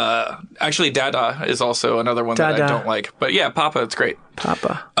 Actually, Dada is also another one that I don't like. But yeah, Papa, it's great.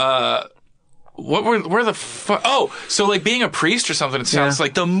 Papa. Where the fuck? Oh, so like being a priest or something, it sounds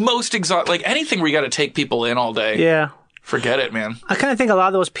like the most like anything where you got to take people in all day. Yeah. Forget it, man. I kind of think a lot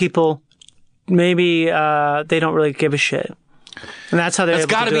of those people, maybe they don't really give a shit. And that's how they're able to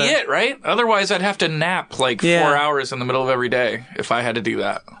do it. That's got to be it, right? Otherwise, I'd have to nap like 4 hours in the middle of every day if I had to do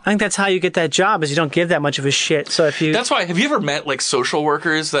that. I think that's how you get that job, is you don't give that much of a shit. So if you... That's why, have you ever met like social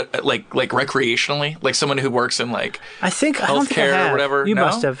workers that like recreationally? Like someone who works in like healthcare or whatever? You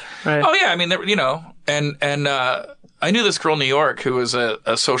must have, right? Oh yeah, I mean, you know, and I knew this girl in New York who was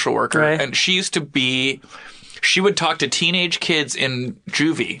a social worker, right. And she would talk to teenage kids in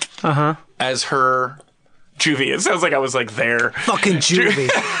juvie as her... Juvie. It sounds like I was like there. Fucking juvie.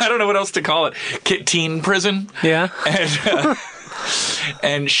 I don't know what else to call it. Teen prison. Yeah.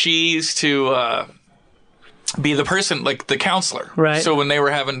 And she used to be the person, like the counselor. Right. So when they were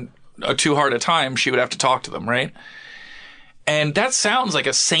having too hard a time, she would have to talk to them, right? And that sounds like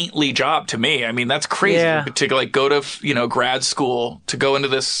a saintly job to me. I mean, that's crazy to like go to, grad school, to go into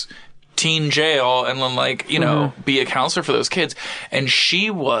this teen jail and then like, be a counselor for those kids. And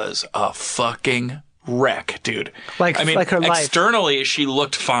she was a fucking wreck, dude. Like her life. Externally, she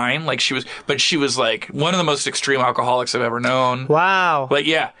looked fine. But she was like one of the most extreme alcoholics I've ever known. Wow. Like,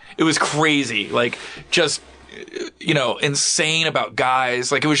 yeah, it was crazy. Like, just, insane about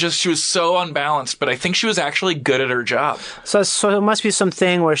guys. Like, she was so unbalanced, but I think she was actually good at her job. So it must be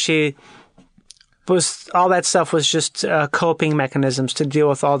something where all that stuff was just coping mechanisms to deal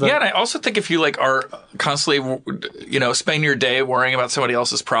with all the... Yeah, and I also think if you like are constantly, spending your day worrying about somebody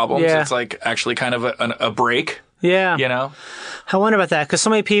else's problems, it's like actually kind of a break. Yeah. I wonder about that, because so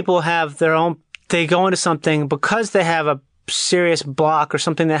many people have their own... They go into something because they have a serious block or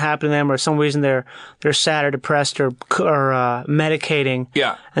something that happened to them, or some reason they're sad or depressed or medicating.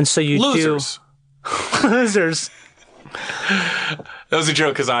 Yeah. And so you Losers. Losers. That was a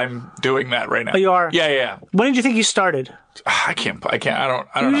joke because I'm doing that right now. Oh, you are? Yeah. When did you think you started? I can't. I don't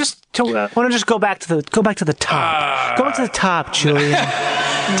know. Why don't you just go back to the top? Go back to the top, Julian. We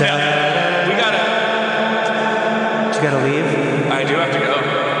gotta. You gotta leave? I do have to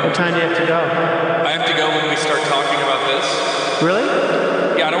go. What time do you have to go? I have to go when we start talking about this. Really?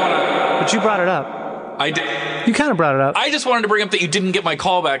 Yeah, I don't want to. But you brought it up. I did. You kind of brought it up. I just wanted to bring up that you didn't get my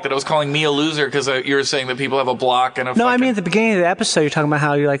call back, that I was calling me a loser because you were saying that people have a block and a No, I mean at the beginning of the episode, you're talking about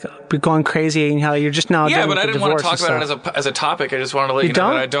how you're like going crazy and how you're just now but I didn't want to talk about it as a topic. I just wanted to let you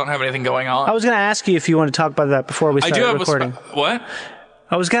know that I don't have anything going on. I was going to ask you if you want to talk about that before we started recording. What?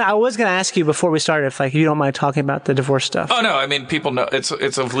 I was gonna ask you before we started if you don't mind talking about the divorce stuff. Oh no, I mean people know it's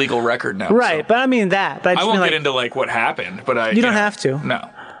of legal record now. Right, so. But I mean that. But I won't get into what happened, but you don't have to. No.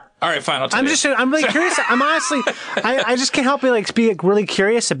 All right, fine. I'll tell you. I'm really curious. I'm honestly, I just can't help but be really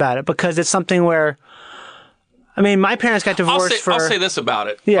curious about it, because it's something where, I mean, my parents got divorced I'll say this about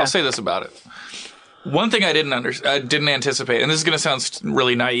it. Yeah. I'll say this about it. One thing I didn't anticipate, and this is going to sound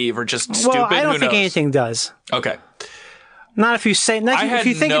really naive or just stupid. Well, I don't think anything does. Okay. Not if you say. If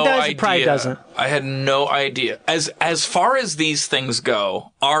you think it does, it probably doesn't. I had no idea. As far as these things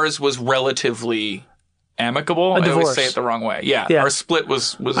go, ours was relatively amicable. I always say it the wrong way. Yeah. Our split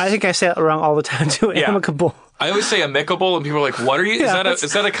was. I think I say it wrong all the time too. Yeah. Amicable. I always say amicable, and people are like, "What are you?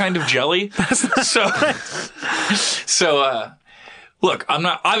 Is that a kind of jelly?" So, look, I'm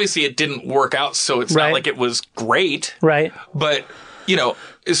not. Obviously, it didn't work out, so it's not like it was great. Right. But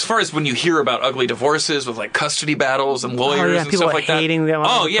as far as when you hear about ugly divorces with like custody battles and lawyers and stuff like that. Hating them.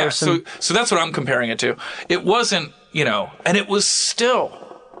 Oh yeah. So that's what I'm comparing it to. It wasn't, and it was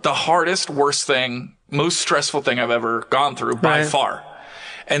still the hardest, worst thing, most stressful thing I've ever gone through by far.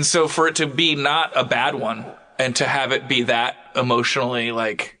 And so for it to be not a bad one and to have it be that emotionally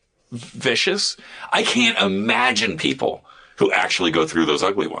like vicious, I can't imagine people who actually go through those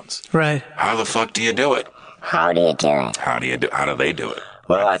ugly ones. Right. How the fuck do you do it? How do you do it? How do they do it?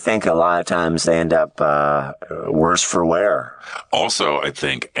 Well, I think a lot of times they end up worse for wear. Also, I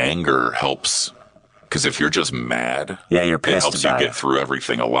think anger helps, because if you're just mad, you're pissed. It helps you get through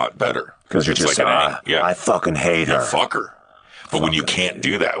everything a lot better. Because you're just like, I fucking hate her. Fuck her. But when you can't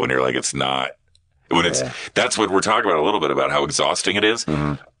do that, when you're like, that's what we're talking about a little bit about how exhausting it is.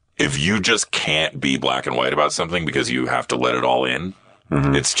 Mm-hmm. If you just can't be black and white about something because you have to let it all in,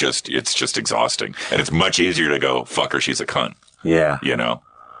 it's just exhausting. And it's much easier to go, fuck her, she's a cunt. Yeah.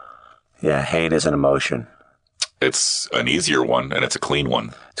 Yeah, hate is an emotion. It's an easier one, and it's a clean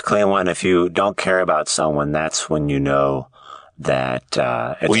one. It's a clean one. If you don't care about someone, that's when you know that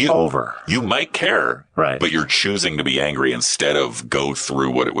it's over. You might care, right? But you're choosing to be angry instead of go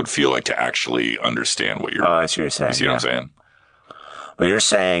through what it would feel like to actually understand what you're. Oh, that's what you're saying. You see what I'm saying? But you're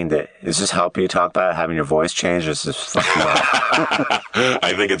saying that, does this help you talk about having your voice change? Is this fuck you up?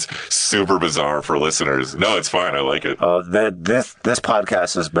 I think it's super bizarre for listeners. No, it's fine. I like it. Oh, this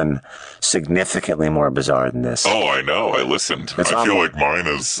podcast has been significantly more bizarre than this. Oh, I know. I listened. It's I feel like mine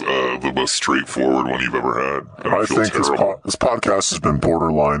is the most straightforward one you've ever had. And I feel think this podcast has been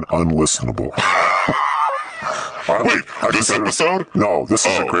borderline unlistenable. Wait, this episode? No, this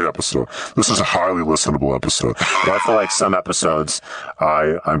is a great episode. This is a highly listenable episode. But I feel like some episodes,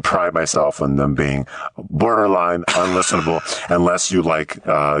 I pride myself on them being borderline unlistenable unless you like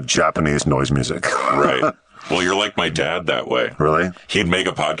Japanese noise music. Right. Well, you're like my dad that way. Really? He'd make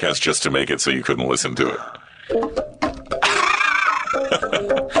a podcast just to make it so you couldn't listen to it.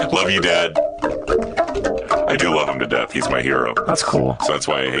 Love you, Dad. I do love him to death. He's my hero. That's cool. So that's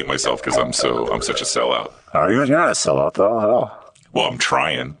why I hate myself, because I'm such a sellout. Are you? You're not a sellout, though, at all. Well, I'm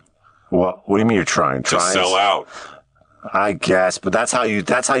trying What do you mean you're trying? to sell out. I guess, but that's how you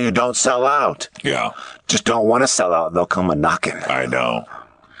don't sell out. Yeah, Just don't want to sell out. They'll come a knocking. I know.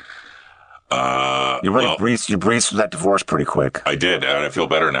 You really breezed through that divorce pretty quick. I did, and I feel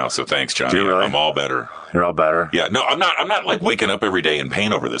better now. So thanks, Johnny. Do you really? I'm all better. You're all better. Yeah, no, I'm not like waking up every day in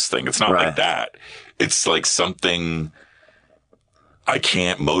pain over this thing. It's not Right. like that. It's like something I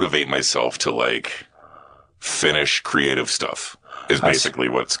can't motivate myself to like finish creative stuff is basically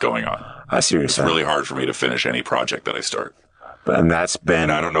what's going on. I see what you're It's saying. really hard for me to finish any project that I start. And that's been.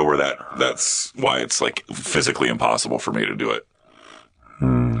 And I don't know where that's why it's like physically impossible for me to do it.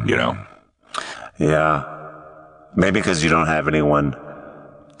 You know? Yeah. Maybe because you don't have anyone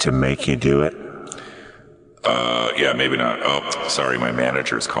to make you do it. Yeah, maybe not. Oh, sorry, my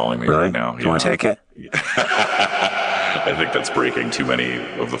manager is calling me Really? right now. Do you want to take it? I think that's breaking too many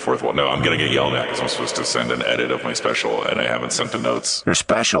of the fourth wall. No, I'm going to get yelled at because I'm supposed to send an edit of my special, and I haven't sent the notes. You're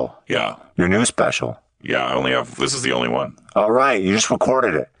special. Yeah. Your new special. Yeah, I only have, this is the only one. All right. You just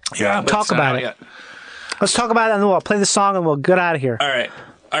recorded it. Yeah, but Talk it's not about out it. yet. Let's talk about it, and then we'll play the song, and we'll get out of here. All right.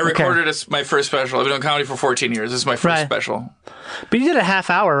 I recorded my first special. I've been doing comedy for 14 years. This is my first Right. special. But you did a half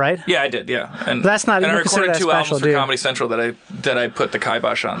hour, right? Yeah, I did. Yeah, and That's not- you And I don't consider recorded that 2 special, albums do for you? Comedy Central that I put the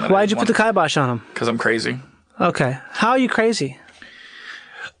kibosh on. Why'd you put the kibosh on them? Because I'm crazy. Okay. How are you crazy?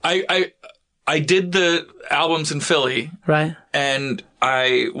 I did the albums in Philly, Right? and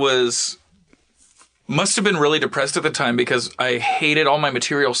I must have been really depressed at the time because I hated all my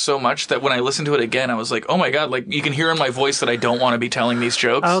material so much that when I listened to it again, I was like, oh my God, like you can hear in my voice that I don't want to be telling these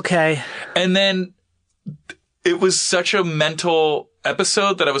jokes. Okay. And then it was such a mental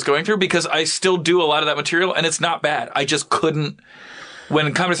episode that I was going through because I still do a lot of that material and it's not bad. I just couldn't.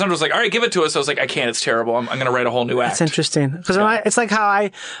 When Comedy Central was like, all right, give it to us, I was like, I can't. It's terrible. I'm going to write a whole new act. It's interesting because it's like how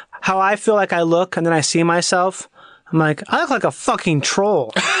I feel like I look, and then I see myself. I'm like, I look like a fucking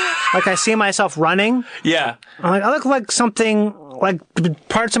troll. Like I see myself running. Yeah. I'm like, I look like something. Like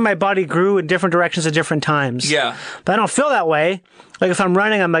parts of my body grew in different directions at different times. Yeah. But I don't feel that way. Like if I'm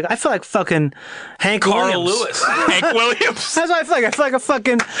running, I'm like, I feel like fucking Hank Carl Williams. Lewis. Hank Williams. That's what I feel like. I feel like a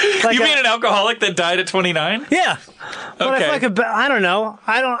fucking. Like You mean an alcoholic that died at 29? Yeah. But I Okay. feel like I don't know.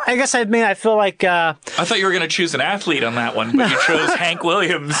 I guess I feel like. I thought you were going to choose an athlete on that one, but you chose Hank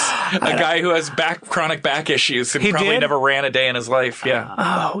Williams, a guy who has chronic back issues and He probably did? never ran a day in his life. Yeah.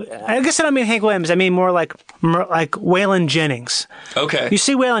 I guess I don't mean Hank Williams. I mean more like Waylon Jennings. Okay. You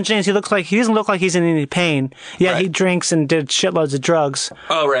see Waylon Jennings, he doesn't look like he's in any pain. Yeah, Right. he drinks and did shitloads of drugs.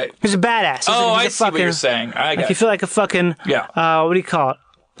 Oh, right. He's a badass. I He's a see what fucking- you're saying. I Like got you feel like a fucking Yeah. what do you call it?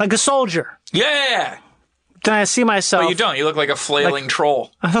 Like a soldier. Yeah. Then I see myself. But you don't. You look like a flailing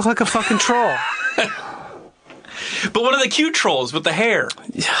troll. I look like a fucking troll. But one of the cute trolls with the hair.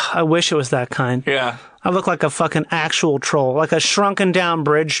 I wish it was that kind. Yeah. I look like a fucking actual troll, like a shrunken down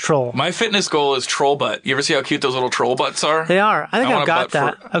bridge troll. My fitness goal is troll butt. You ever see how cute those little troll butts are? They are. I think want I've a got butt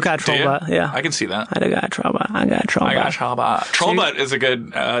that. for- I've got Do troll you? butt. Yeah. I can see that. I got troll butt. I got troll I butt. got troll butt. Troll butt is a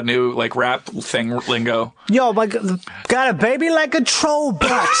good new like rap thing lingo. Yo, got a baby like a troll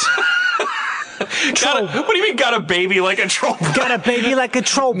butt. What do you mean got a baby like a troll butt? Got a baby like a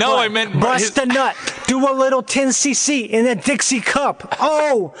troll No, butt. I meant bust a nut. Do a little 10cc in a Dixie cup.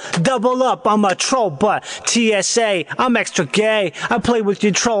 Oh, double up. I'm a troll butt. TSA. I'm extra gay. I play with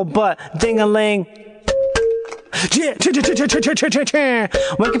your troll butt. Ding-a-ling. Yeah.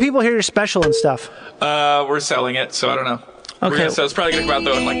 When can people hear your special and stuff? We're selling it, so I don't know. Okay. So it's probably gonna come out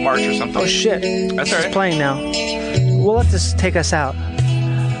though in like March or something. Oh shit. That's all It's right. playing now. We'll let this take us out.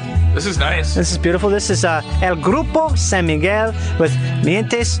 This is nice. This is beautiful. This is El Grupo San Miguel with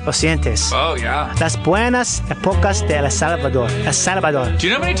Mientes o Sientes. Oh, yeah. Las buenas épocas de El Salvador. El Salvador. Do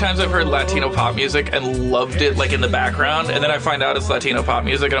you know how many times I've heard Latino pop music and loved it, like, in the background, and then I find out it's Latino pop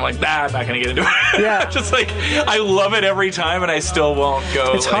music, and I'm like, I'm not going to get into it. Yeah. Just like, I love it every time, and I still won't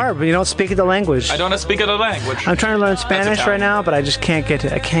go. It's hard, but you don't speak the language. I don't speak the language. I'm trying to learn Spanish right now, but I just can't get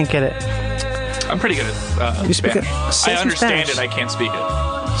it. I can't get it. I'm pretty good at You speak Spanish. it? Say I some understand Spanish. it, I can't speak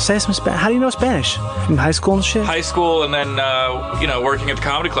it. Say some Spanish. How do you know Spanish? From high school and shit? High school, and then, working at the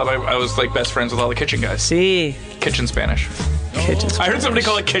comedy club, I was, like, best friends with all the kitchen guys. See. Kitchen Spanish. Kitchen I heard somebody Spanish.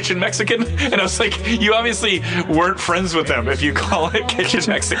 call it kitchen Mexican, and I was like, you obviously weren't friends with them if you call it kitchen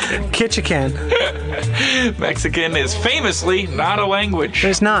Mexican. Kitchican. Mexican is famously not a language.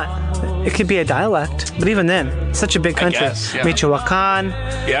 There's not. It could be a dialect, but even then, it's such a big country. guess, yeah. Michoacan,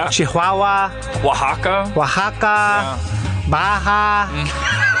 Yeah. Chihuahua, Oaxaca. Oaxaca, Baja,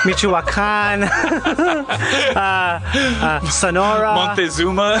 Michoacan, Sonora,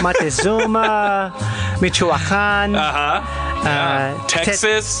 Montezuma. Montezuma, Michoacan,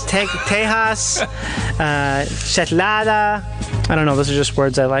 Texas. Tejas, Chetlada. I don't know. Those are just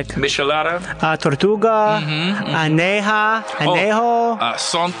words I like. Michelada. Tortuga, Anejo.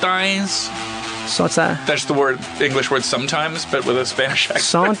 Sometimes. So what's that? That's the English word sometimes, but with a Spanish accent.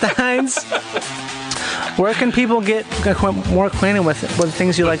 Sometimes. Where can people get more acquainted with the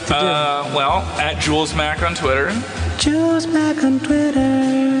things you like to do? Well, at Jules Mac on Twitter. Jules Mac on Twitter.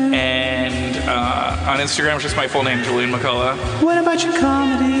 And on Instagram, it's just my full name, Julian McCullough. What about your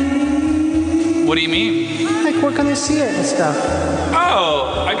comedy? What do you mean? Like, where can they see it and stuff?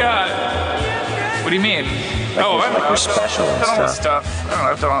 Oh, I got. What do you mean? Your special and I've done all that stuff. stuff.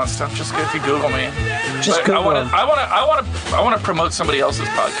 I've done all that stuff. Just if you Google me. Just But Google I want to promote somebody else's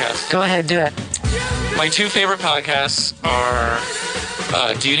podcast. Go ahead, do it. My two favorite podcasts are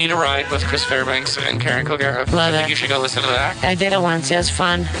Do You Need a Ride with Chris Fairbanks and Karen Kilgariff. I think you should go listen to that. I did it once. It was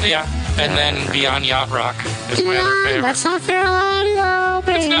fun. Yeah. And then Beyond Yacht Rock is my other favorite. That's not fair audio,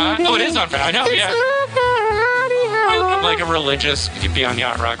 baby. It's not. Oh, it is on fair. I know, yeah. Not fair audio. I'm like a religious Beyond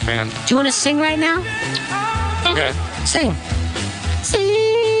Yacht Rock fan. Do you want to sing right now? Okay. Sing. Sing.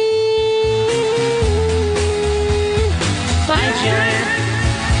 Bye, Julian.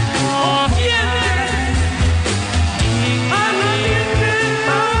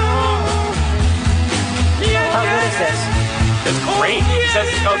 How good is this? It's great. It says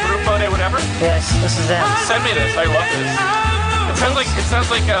it's called Grupo de whatever. Yes, this is them. Send me this. I love this. It sounds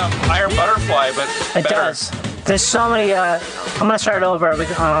like Iron Butterfly, but It better. does. There's so many. I'm gonna start over.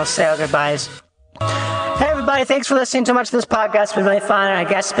 I'll say our goodbyes. Hey everybody, thanks for listening to much of this podcast. It's been really fun. Our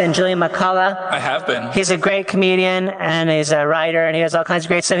guest's been Julian McCullough. I have been. He's a great comedian and he's a writer and he has all kinds of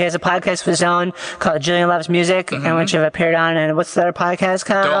great stuff. He has a podcast of his own called Julian Loves Music, and which you've appeared on. And what's the other podcast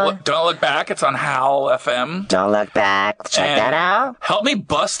called? Don't look back. It's on Howl FM. Don't Look Back. Check And that out. Help me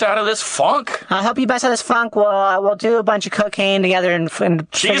bust out of this funk. I'll help you bust out this funk. We'll do a bunch of cocaine together and figure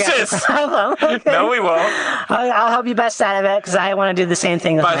out Jesus. the problem. Okay? No, we won't. I'll help you bust out of it because I want to do the same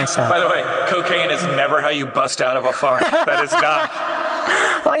thing with myself. By the way, cocaine is never how you bust out of a funk. That is not.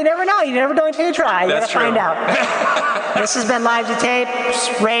 Well, you never know. You never know until you try. You That's gotta true. find out. This has been Live to Tape.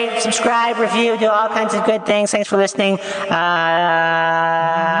 Rate, subscribe, review, do all kinds of good things. Thanks for listening.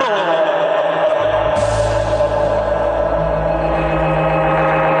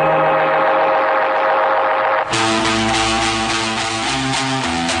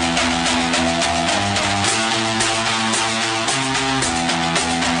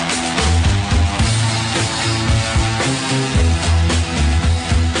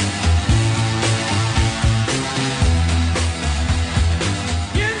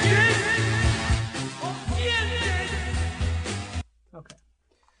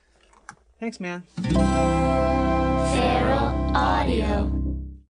 Thanks, man. Feral Audio.